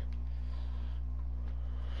 okay.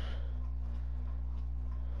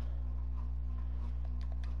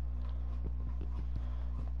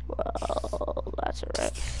 Well, that's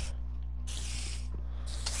alright.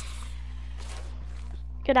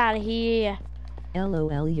 Get out of here.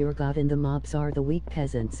 LOL, you're god and the mobs are the weak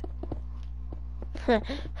peasants.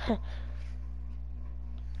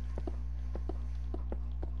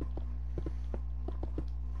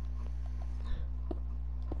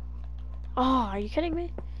 Oh, are you kidding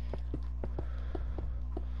me?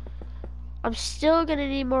 I'm still gonna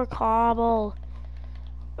need more cobble.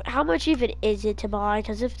 How much even is it to buy?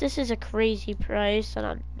 Because if this is a crazy price, then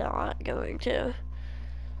I'm not going to.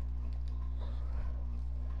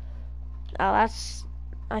 Oh, that's...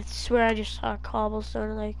 I swear I just saw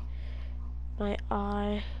cobblestone in, like, my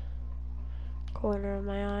eye. Corner of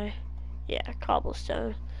my eye. Yeah,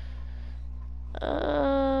 cobblestone.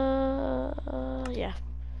 Yeah.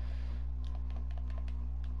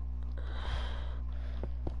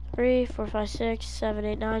 3, 4, 5, 6, 7,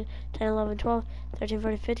 8, 9, 10, 11, 12, 13,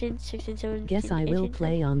 14, 15, 16, 17, Guess I 18, will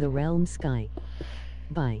play on the realm sky.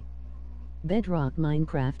 Bye. Bedrock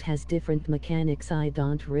Minecraft has different mechanics. I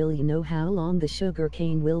don't really know how long the sugar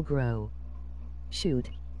cane will grow. Shoot.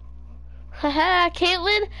 Haha,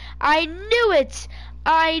 Caitlin, I knew it!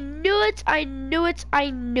 I knew it, I knew it, I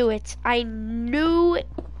knew it, I knew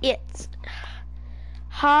it.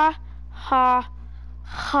 Ha, ha,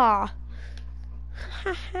 ha.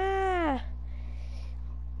 Ha ha.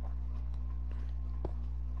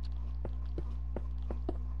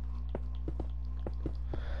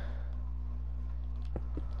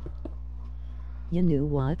 You knew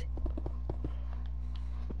what?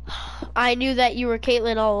 I knew that you were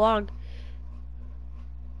Caitlin all along.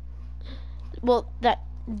 Well, that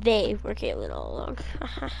they were Caitlin all along. Ha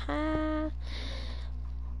ha ha.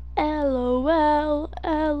 LOL,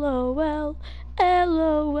 LOL,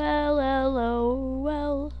 LOL,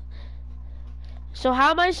 LOL. So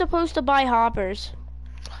how am I supposed to buy hoppers?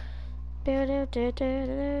 No, no,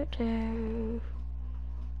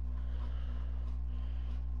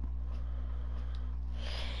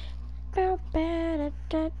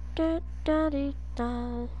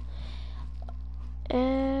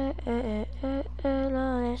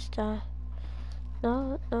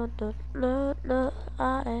 no, no, no,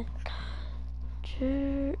 I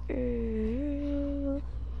do.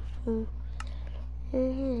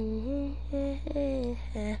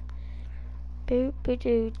 Boop, do,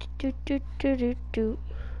 do, do, do, do, do.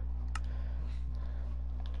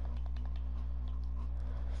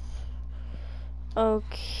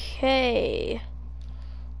 Okay.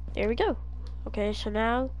 There we go. Okay, so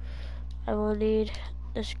now I will need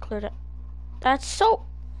this cleared up. That's so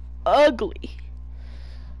ugly.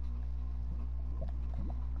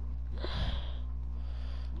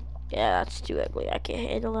 Yeah, that's too ugly. I can't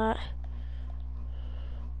handle that.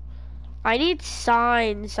 I need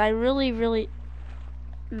signs. I really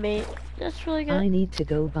made. That's really good. I need to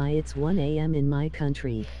go by. It's 1 a.m. in my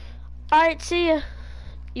country. Alright, see ya.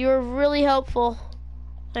 You were really helpful.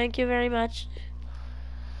 Thank you very much.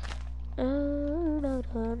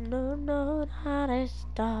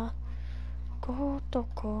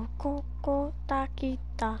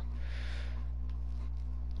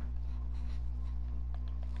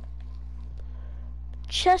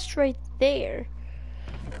 Chest right there.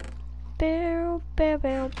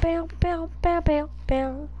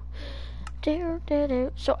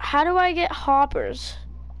 So how do I get hoppers?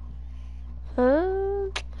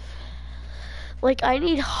 Like I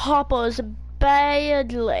need hoppers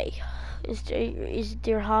badly. Is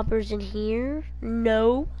there hoppers in here?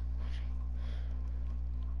 No.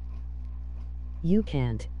 You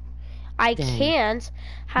can't. I Dang. can't.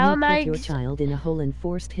 How you am put I? your child in a hole and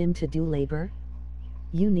forced him to do labor?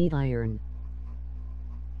 You need iron.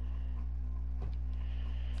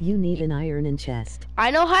 You need an iron and chest.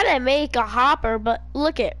 I know how to make a hopper, but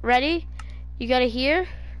look it. Ready? You got it here,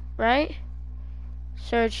 right?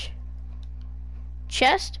 Search.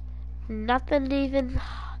 chest, nothing even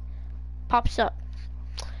pops up.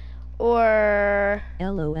 Or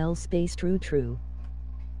LOL space true.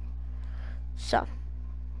 so.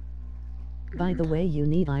 By the way, you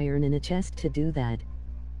need iron in a chest to do that.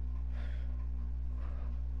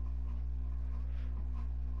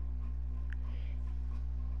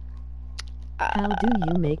 How do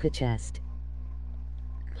you make a chest?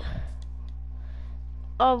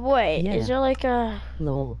 Oh wait, Yeah. is there like a...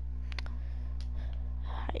 Lol.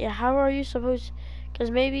 Yeah, how are you supposed...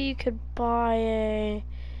 Because maybe you could buy a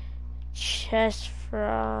chest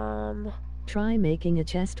from... Try making a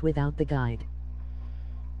chest without the guide.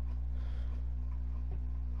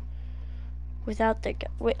 Without the...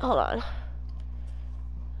 Wait, hold on.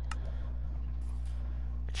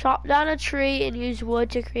 Chop down a tree and use wood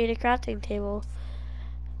to create a crafting table.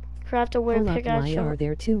 Craft a wooden Hold up, pickaxe. why are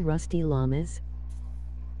there 2 rusty llamas?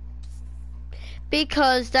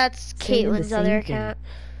 Because that's Saying the Caitlin's other same account.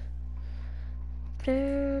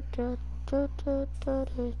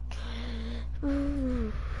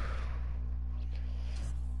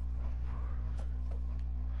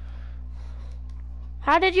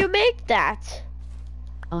 How did you make that?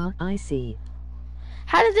 I see.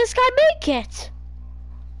 How did this guy make it?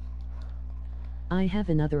 I have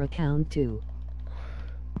another account too.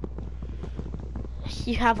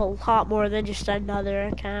 You have a lot more than just another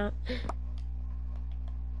account.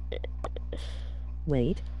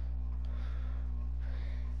 Wait.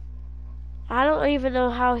 I don't even know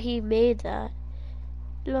how he made that.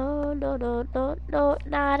 No,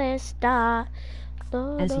 not a star.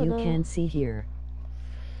 No, As no, you no. can see here.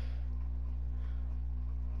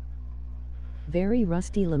 Very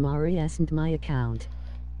rusty Lamari isn't my account.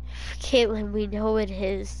 Caitlin, we know it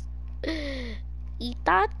is.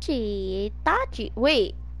 Itachi.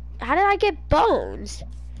 Wait, how did I get bones?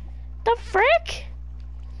 The frick?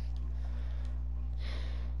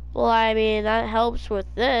 Well, I mean, that helps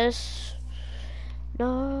with this.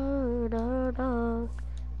 No, not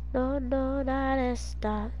a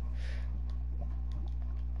star.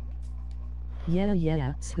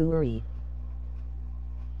 Yeah, sorry.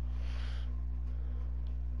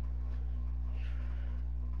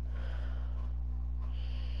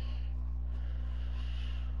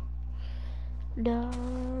 No,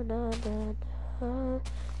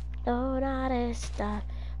 not a star.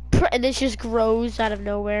 And this just grows out of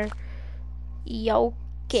nowhere. Yo,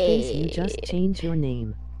 Space, you just change your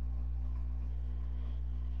name.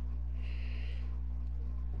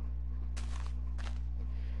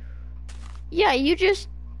 Yeah, you just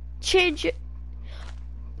change it.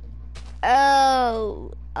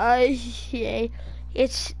 Oh, yeah.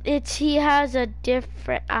 It's he has a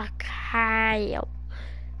different account.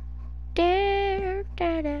 There,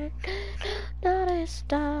 not a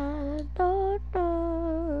star. No,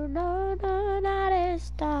 not a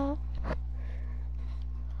star.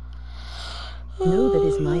 No, that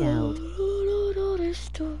is my out.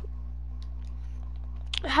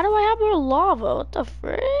 How do I have more lava? What the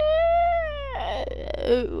frick?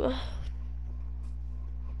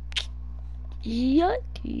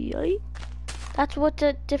 Yikes. That's what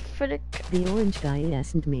the different... The orange guy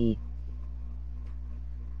isn't me.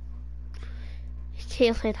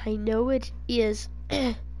 Caitlin, I know it is.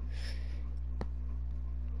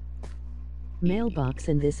 Mailbox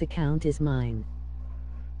and this account is mine.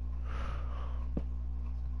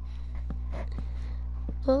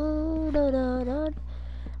 Oh,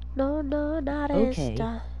 no, not Okay.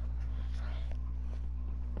 esta.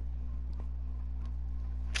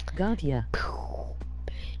 Got ya.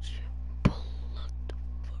 Bitch, pull out the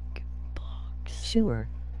fucking box. Sure.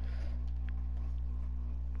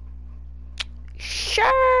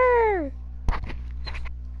 Sure.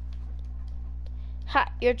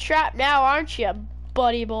 Ha, you're trapped now, aren't you,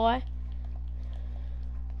 buddy boy?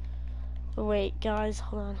 Wait, guys,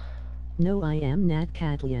 hold on. No, I am Nat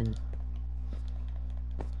Catlian.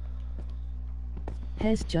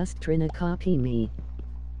 Has just tryna copy me.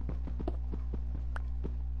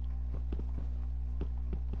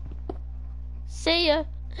 See ya.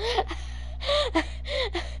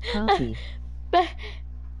 Copy.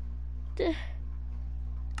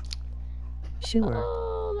 Sure.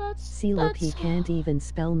 Oh, See, look, he can't even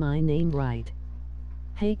spell my name right.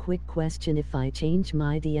 Hey, quick question, if I change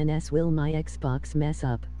my DNS, will my Xbox mess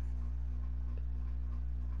up?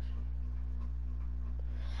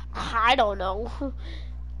 I don't know.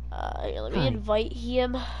 Here, let me Hi. invite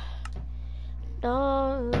him.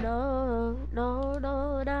 No,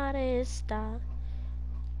 not esta.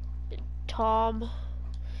 Tom,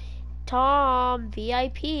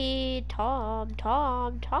 VIP, Tom.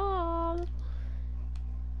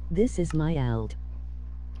 This is my alt.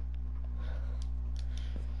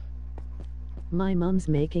 My mom's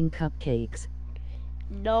making cupcakes.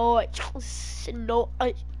 No, no,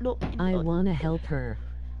 I no. wanna help her.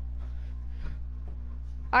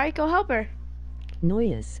 Alright, go help her.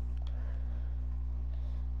 Noyes.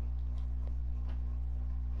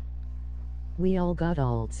 We all got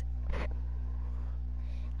alts.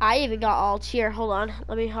 I even got alts here. Hold on.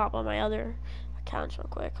 Let me hop on my other accounts real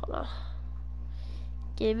quick. Hold on.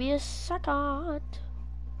 Give me a second.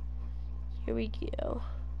 Here we go.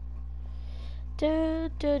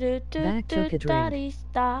 Back took a drink.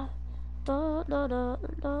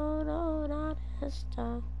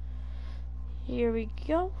 Here we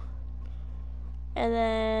go. And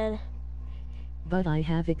then But I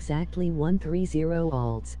have exactly 130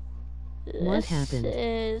 alts. What happened? This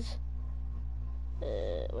is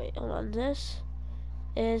wait, hold on. This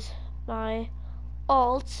is my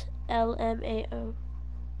alt LMAO.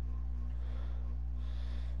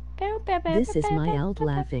 This is my alt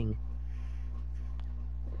laughing.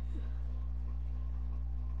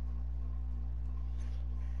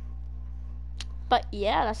 But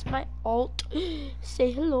yeah, that's my alt.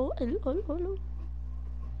 Say hello, hello, hello.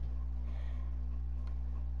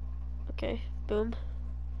 Okay, boom.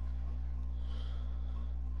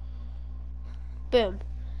 Boom.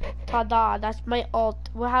 Ta-da, that's my alt.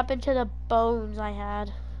 What happened to the bones I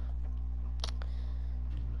had?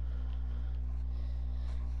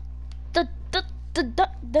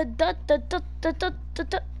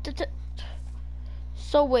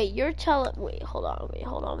 So wait, you're telling, wait, hold on, wait.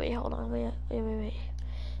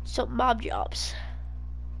 So mob jobs.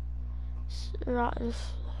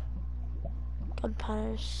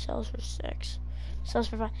 Gunpowder sells for 6. Sells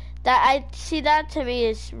for 5. That, I see, that to me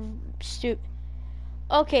is stupid.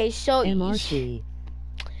 Okay, so MRC.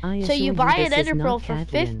 so you buy an ender pearl for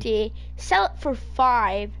 50, sell it for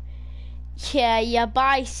 5. Yeah, you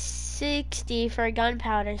buy 60 for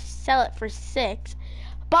gunpowder, sell it for 6.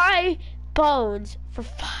 Buy bones for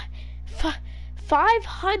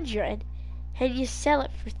 500, and you sell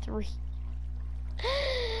it for 3.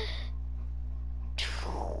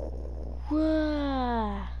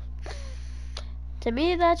 To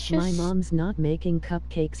me, that's just... My mom's not making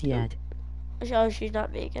cupcakes yet. Oh, she's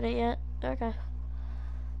not making it yet? Okay.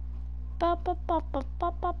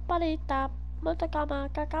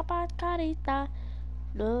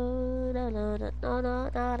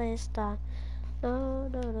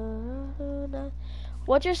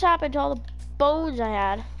 What just happened to all the bones I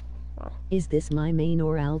had? Is this my main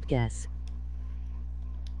or alt guess?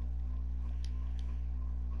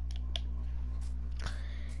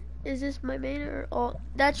 Is this my main or alt?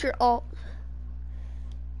 That's your alt.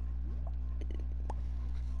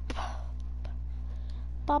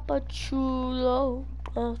 Papa Chulo.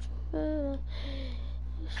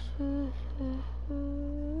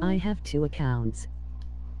 I have 2 accounts.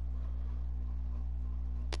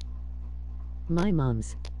 My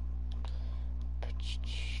mom's.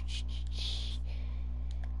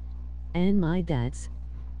 And my dad's.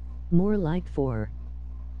 More like 4.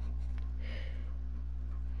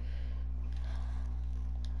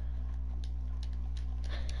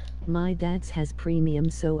 My dad's has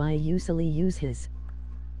premium, so I usually use his.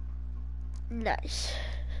 Nice.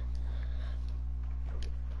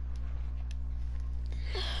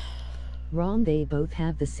 Wrong, they both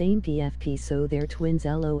have the same PFP, so they're twins,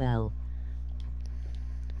 lol.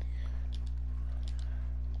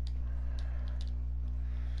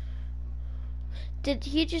 Did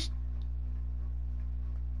he just...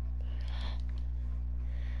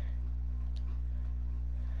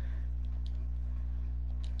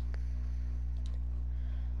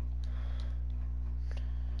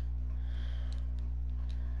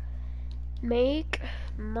 make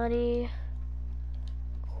money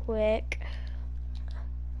quick?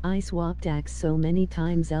 I swapped Axe so many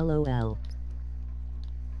times, lol.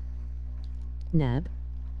 Nab.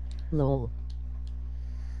 Lol.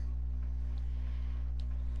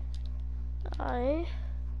 I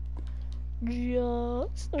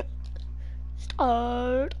just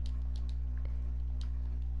start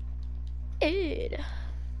it.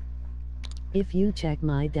 If you check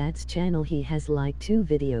my dad's channel, he has like 2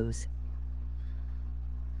 videos.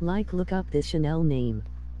 Like, look up this Chanel name.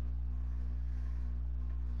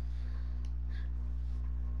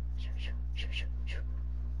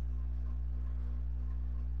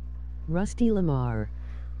 Rusty Lamar.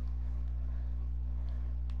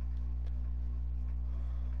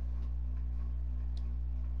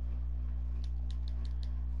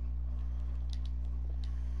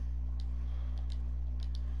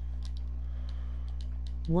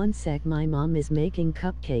 One sec, my mom is making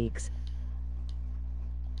cupcakes.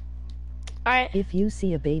 Alright. If you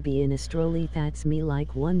see a baby in a strolley, that's me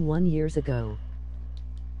like 1 years ago.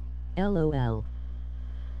 LOL.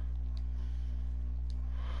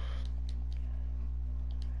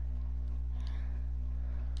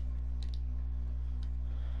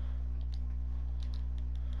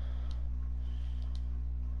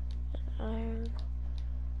 Iron.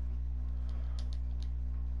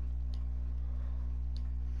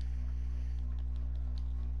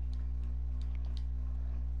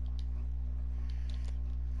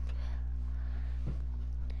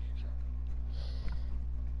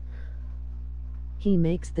 He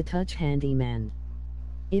makes the touch handyman.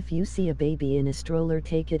 If you see a baby in a stroller,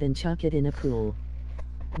 take it and chuck it in a pool.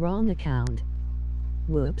 Wrong account.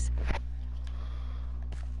 Whoops.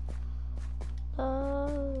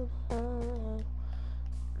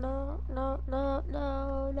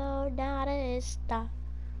 No, not a stop.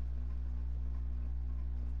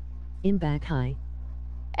 I'm back. Hi.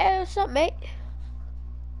 Hey, what's up, mate?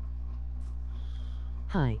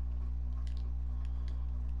 Hi.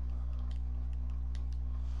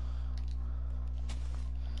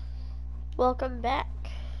 Welcome back.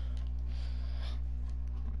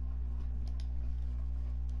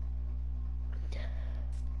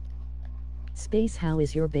 Space, how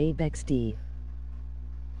is your babe XD?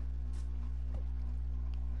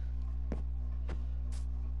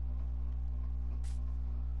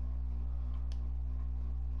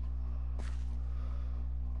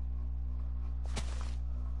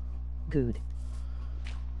 Good.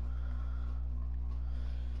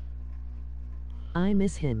 I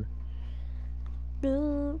miss him.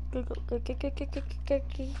 Oh,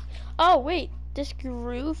 wait. This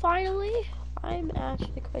grew finally? I'm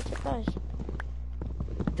actually quite surprised.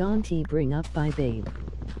 Dante, bring up by babe.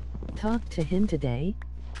 Talk to him today?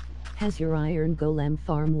 Has your iron golem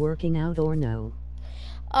farm working out or no?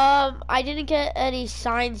 I didn't get any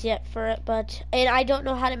signs yet for it, and I don't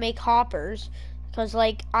know how to make hoppers. Because,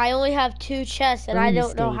 like, I only have 2 chests, and I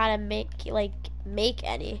don't know how to make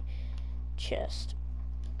any chest.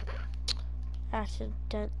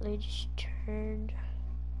 Accidentally just turned.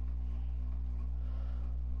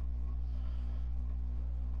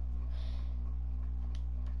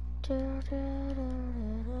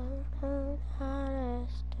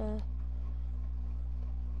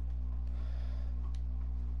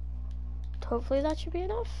 Hopefully that should be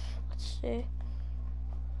enough. Let's see.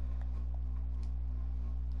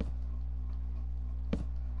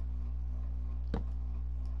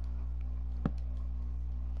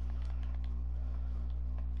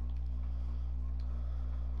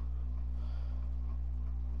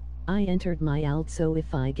 I entered my alt, so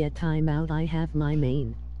if I get timeout, I have my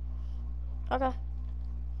main. Okay.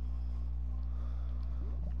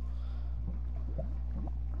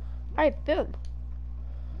 Alright, boom.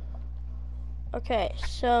 Okay,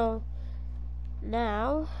 so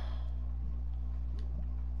now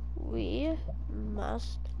we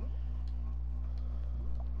must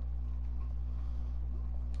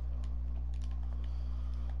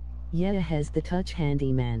Yeah, has the touch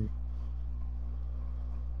handyman.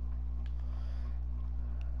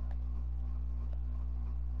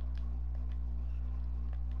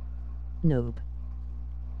 Nope.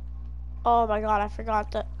 Oh my god, I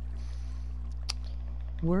forgot that.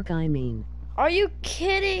 Work, I mean. Are you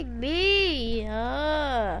kidding me?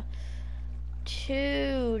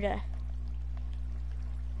 Dude.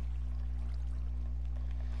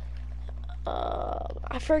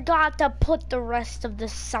 I forgot to put the rest of the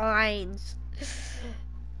signs.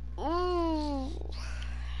 Ooh.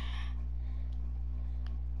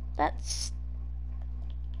 That's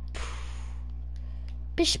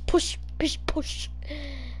pish push, pish push,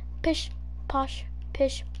 pish posh,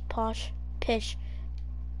 pish posh, pish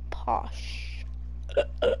posh.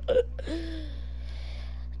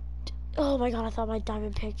 Oh my god, I thought my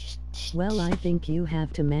diamond pick just... Well, I think you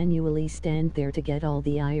have to manually stand there to get all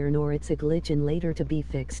the iron, or it's a glitch and later to be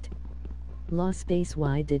fixed. Law space,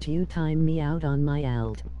 why did you time me out on my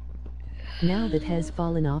alt? Now that has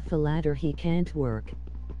fallen off the ladder, he can't work.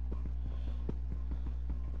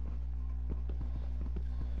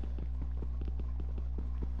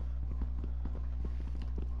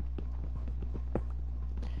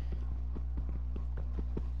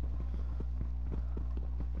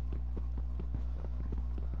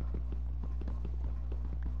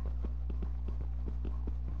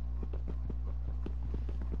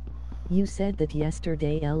 You said that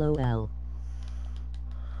yesterday, LOL.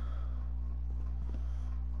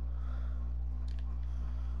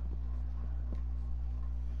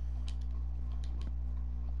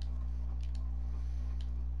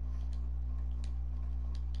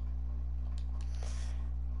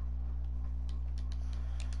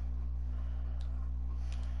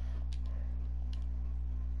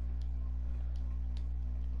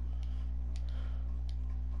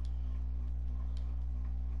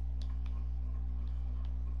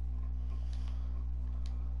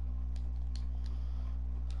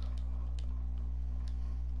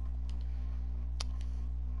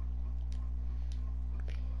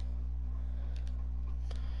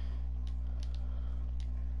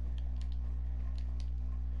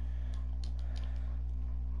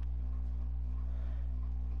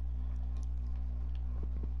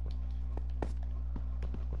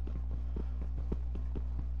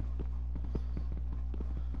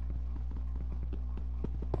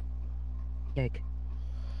 Ick.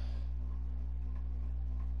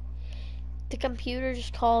 The computer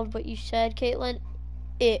just called what you said, Caitlin.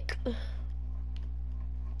 Ick.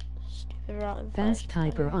 Stupid rotten Fast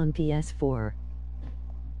typer on PS4.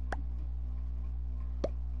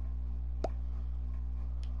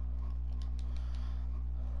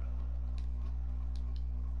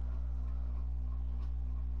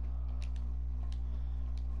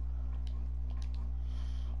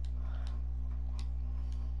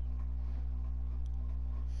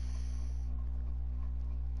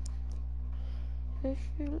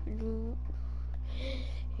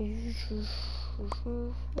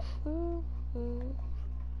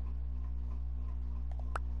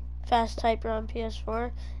 Fast typer on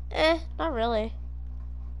PS4. Not really.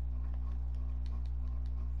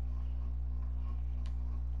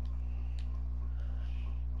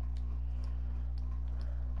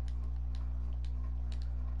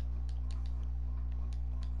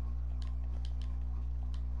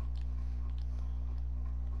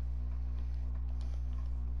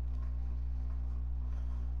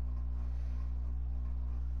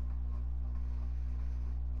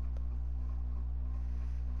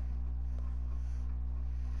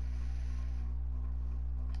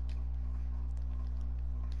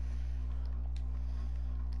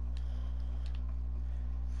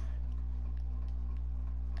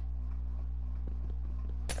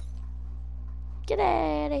 Get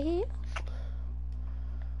out of here.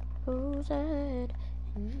 Who's that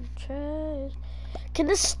interest? Can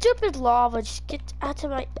this stupid lava just get out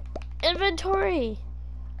of my inventory?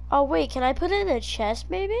 Oh wait, can I put it in a chest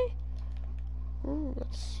maybe? Ooh,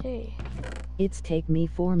 let's see. It's take me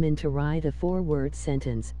 4 min to write a 4-word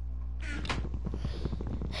sentence.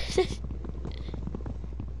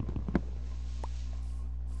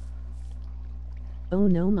 Oh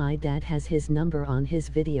no, my dad has his number on his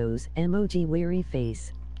videos. Emoji weary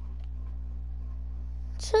face.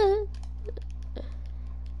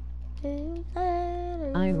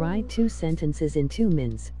 I write 2 sentences in 2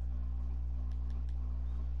 mins.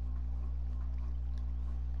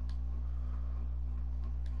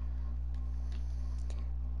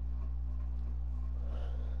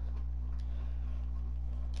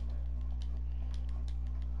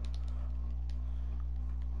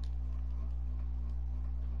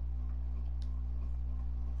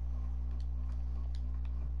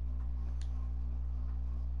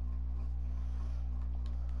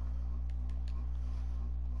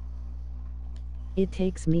 It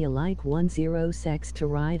takes me like 10 secs to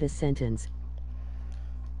write a sentence.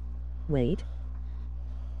 Wait.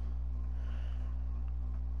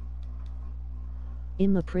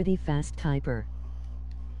 I'm a pretty fast typer.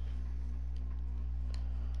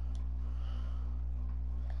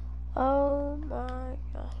 Oh my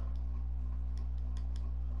god.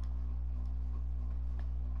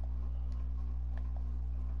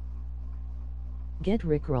 Get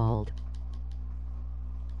rickrolled.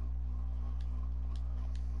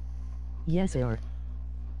 Yes sir.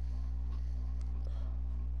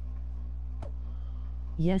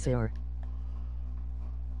 Yes sir.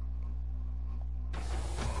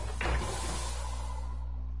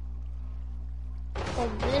 Oh,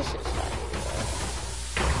 this is how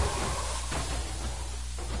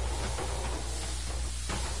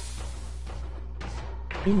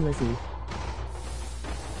you In Lizzie.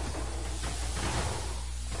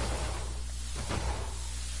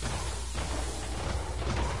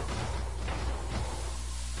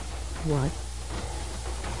 What?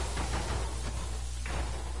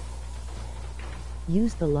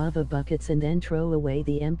 Use the lava buckets and then throw away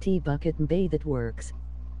the empty bucket and bathe it works.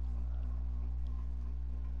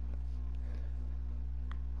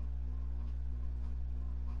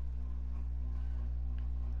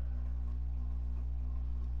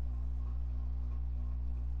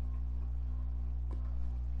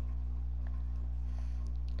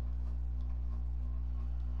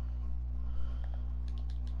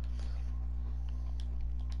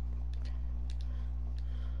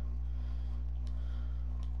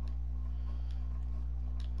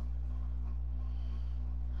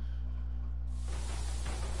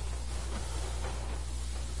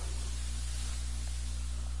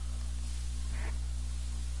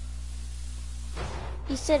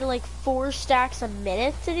 He said like 4 stacks a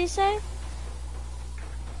minute, did he say?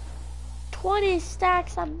 20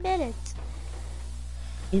 stacks a minute.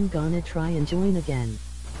 I'm gonna try and join again.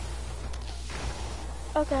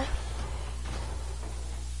 Okay.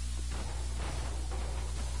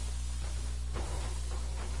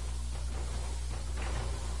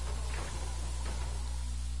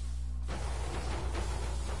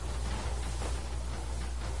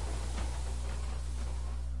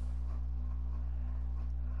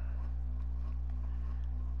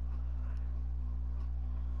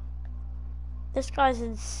 This guy's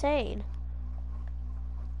insane.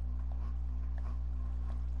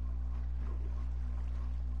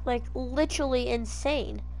 Like, literally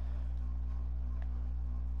insane.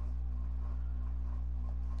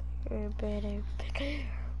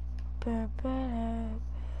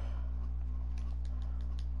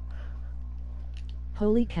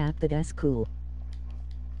 Holy cap, that's cool.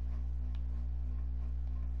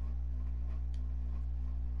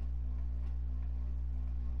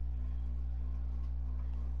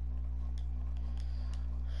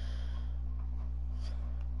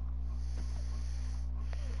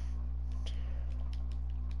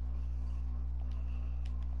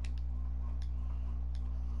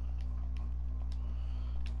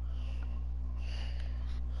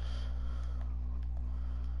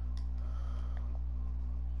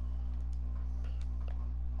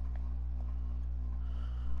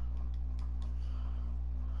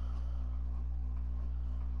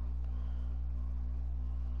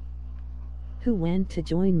 Who went to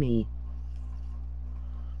join me?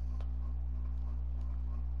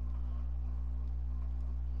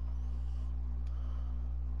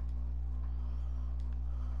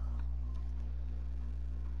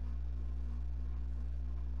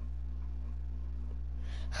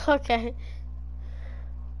 Okay.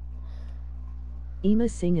 Ema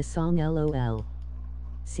sing a song LOL.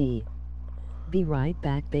 C. Be right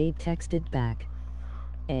back, babe texted back.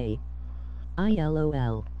 A. I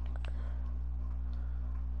LOL.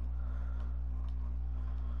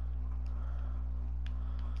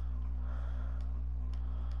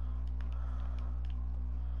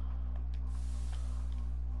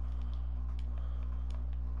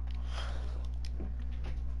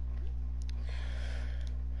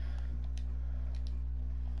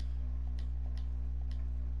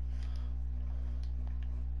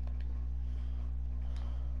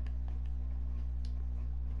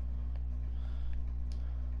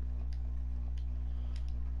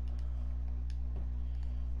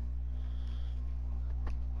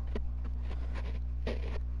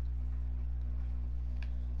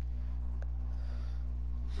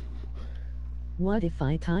 What if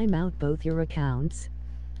I time out both your accounts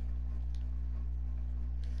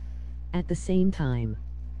at the same time?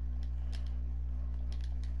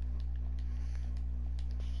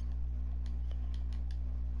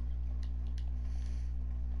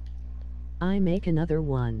 I make another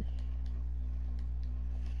one.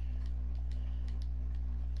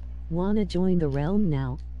 Wanna join the realm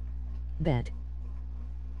now? Bet.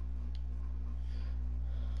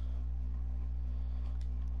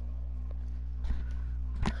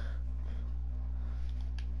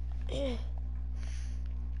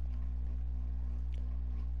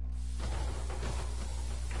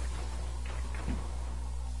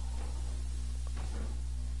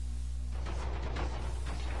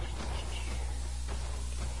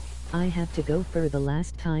 I have to go for the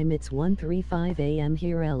last time. It's 1:35 a.m.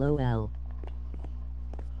 here LOL.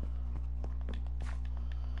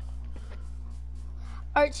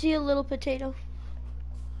 Artsy, a little potato.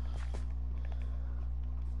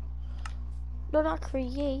 No, not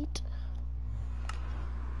create.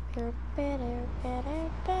 You're better, better,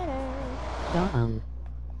 better.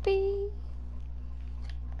 Be.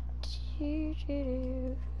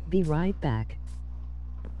 Be right back.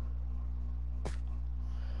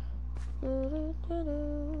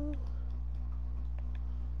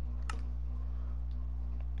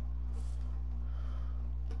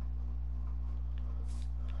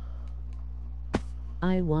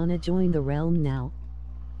 I wanna join the realm now.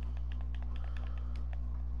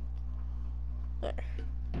 La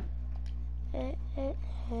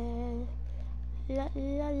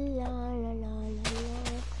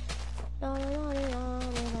la la la la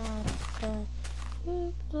la la.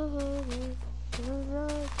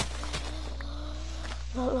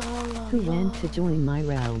 Who went to join my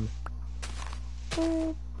realm?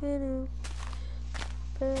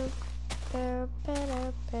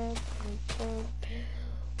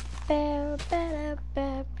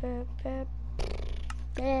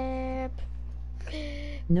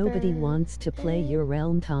 Nobody wants to play your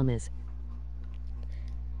realm, Thomas.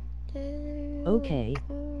 Okay.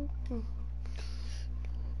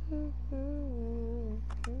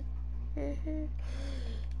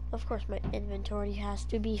 Of course, my inventory has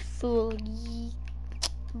to be full.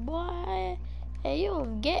 Boy, hey, you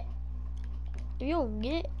don't get. You don't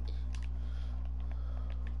get.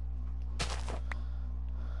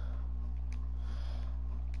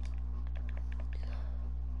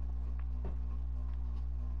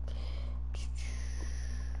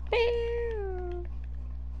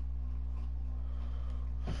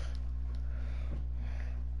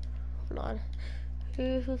 Hold on.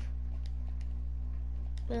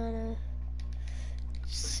 gonna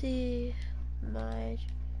see my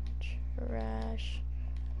trash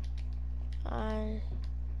island.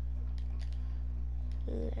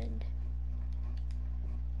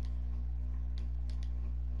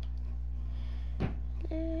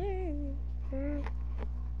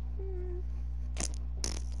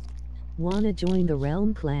 Wanna join the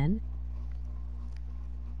Realm clan?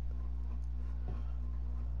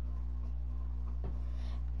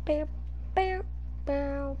 Bow, bow,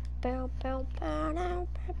 bow, bow, bow, bow,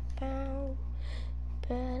 bow, bow,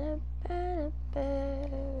 bow, bow,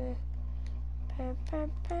 bow, bow, bow,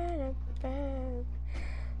 bow, bow.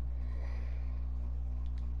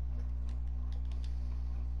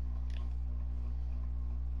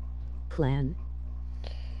 Clan.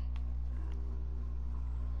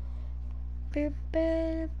 Bow,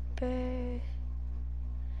 bow, bow.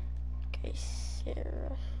 Okay,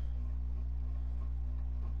 Sarah.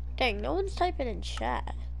 Dang, no one's typing in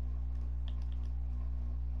chat.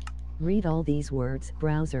 Read all these words.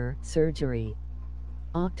 Browser, surgery.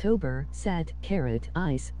 October, sat, carrot,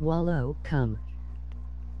 ice, wallow, come.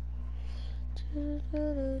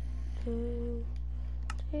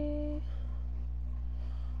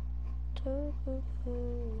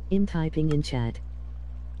 I'm typing in chat.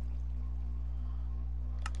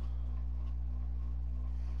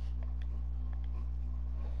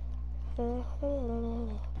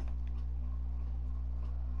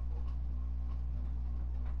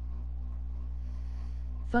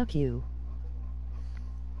 Fuck you.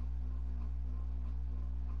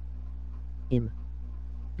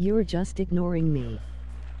 You're just ignoring me.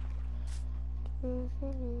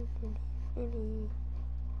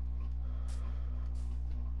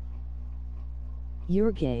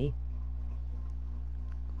 You're gay.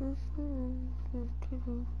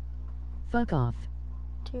 Fuck off.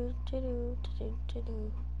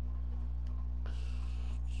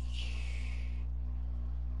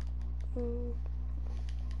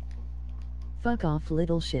 Fuck off,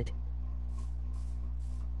 little shit.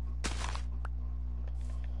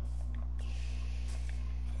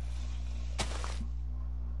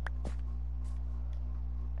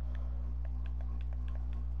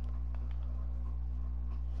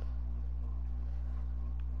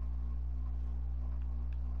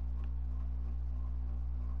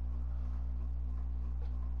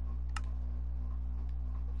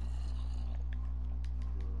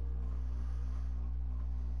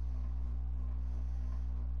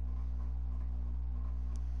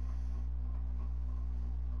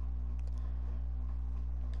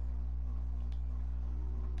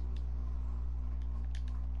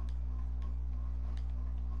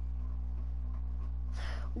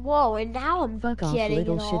 Whoa, and now I'm Fuck off, getting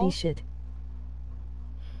little it all. shitty shit.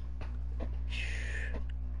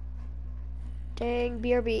 Dang,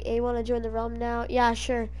 BRB, A want to join the realm now? Yeah,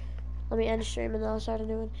 sure. Let me end stream and then I'll start a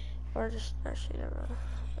new one. Or just, actually, never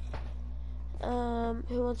mind.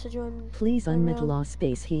 Who wants to join? Please unmute law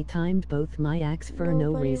space. He timed both my acts for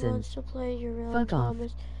no Nobody reason. wants to play your realm. Fuck off.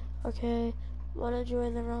 Thomas. Okay, want to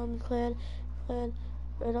join the realm clan.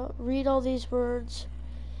 Read all these words.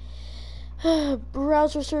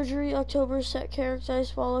 Browser surgery, October, set character, I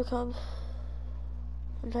swallow, come.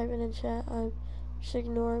 I'm typing in chat. I'm just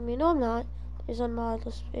ignoring me. No, I'm not. He's on mod. The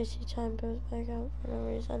spacey time goes back out for no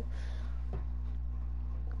reason.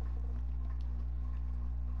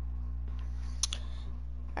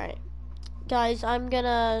 Alright. Guys, I'm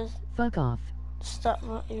gonna Fuck off. stop.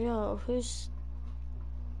 Yo, who's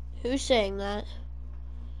saying that?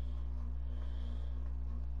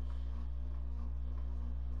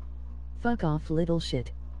 Fuck off, little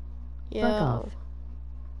shit. Yo. Fuck off.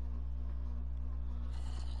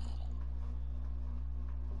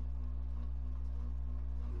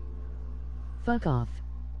 Fuck off.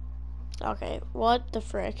 Okay, what the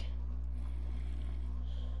frick?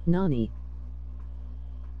 Nani.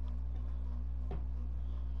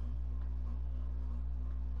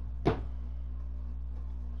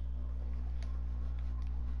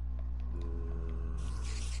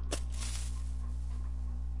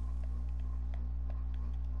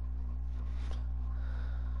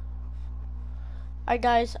 Alright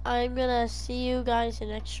guys, I'm gonna see you guys in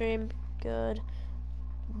next stream. Good.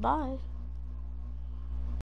 Bye.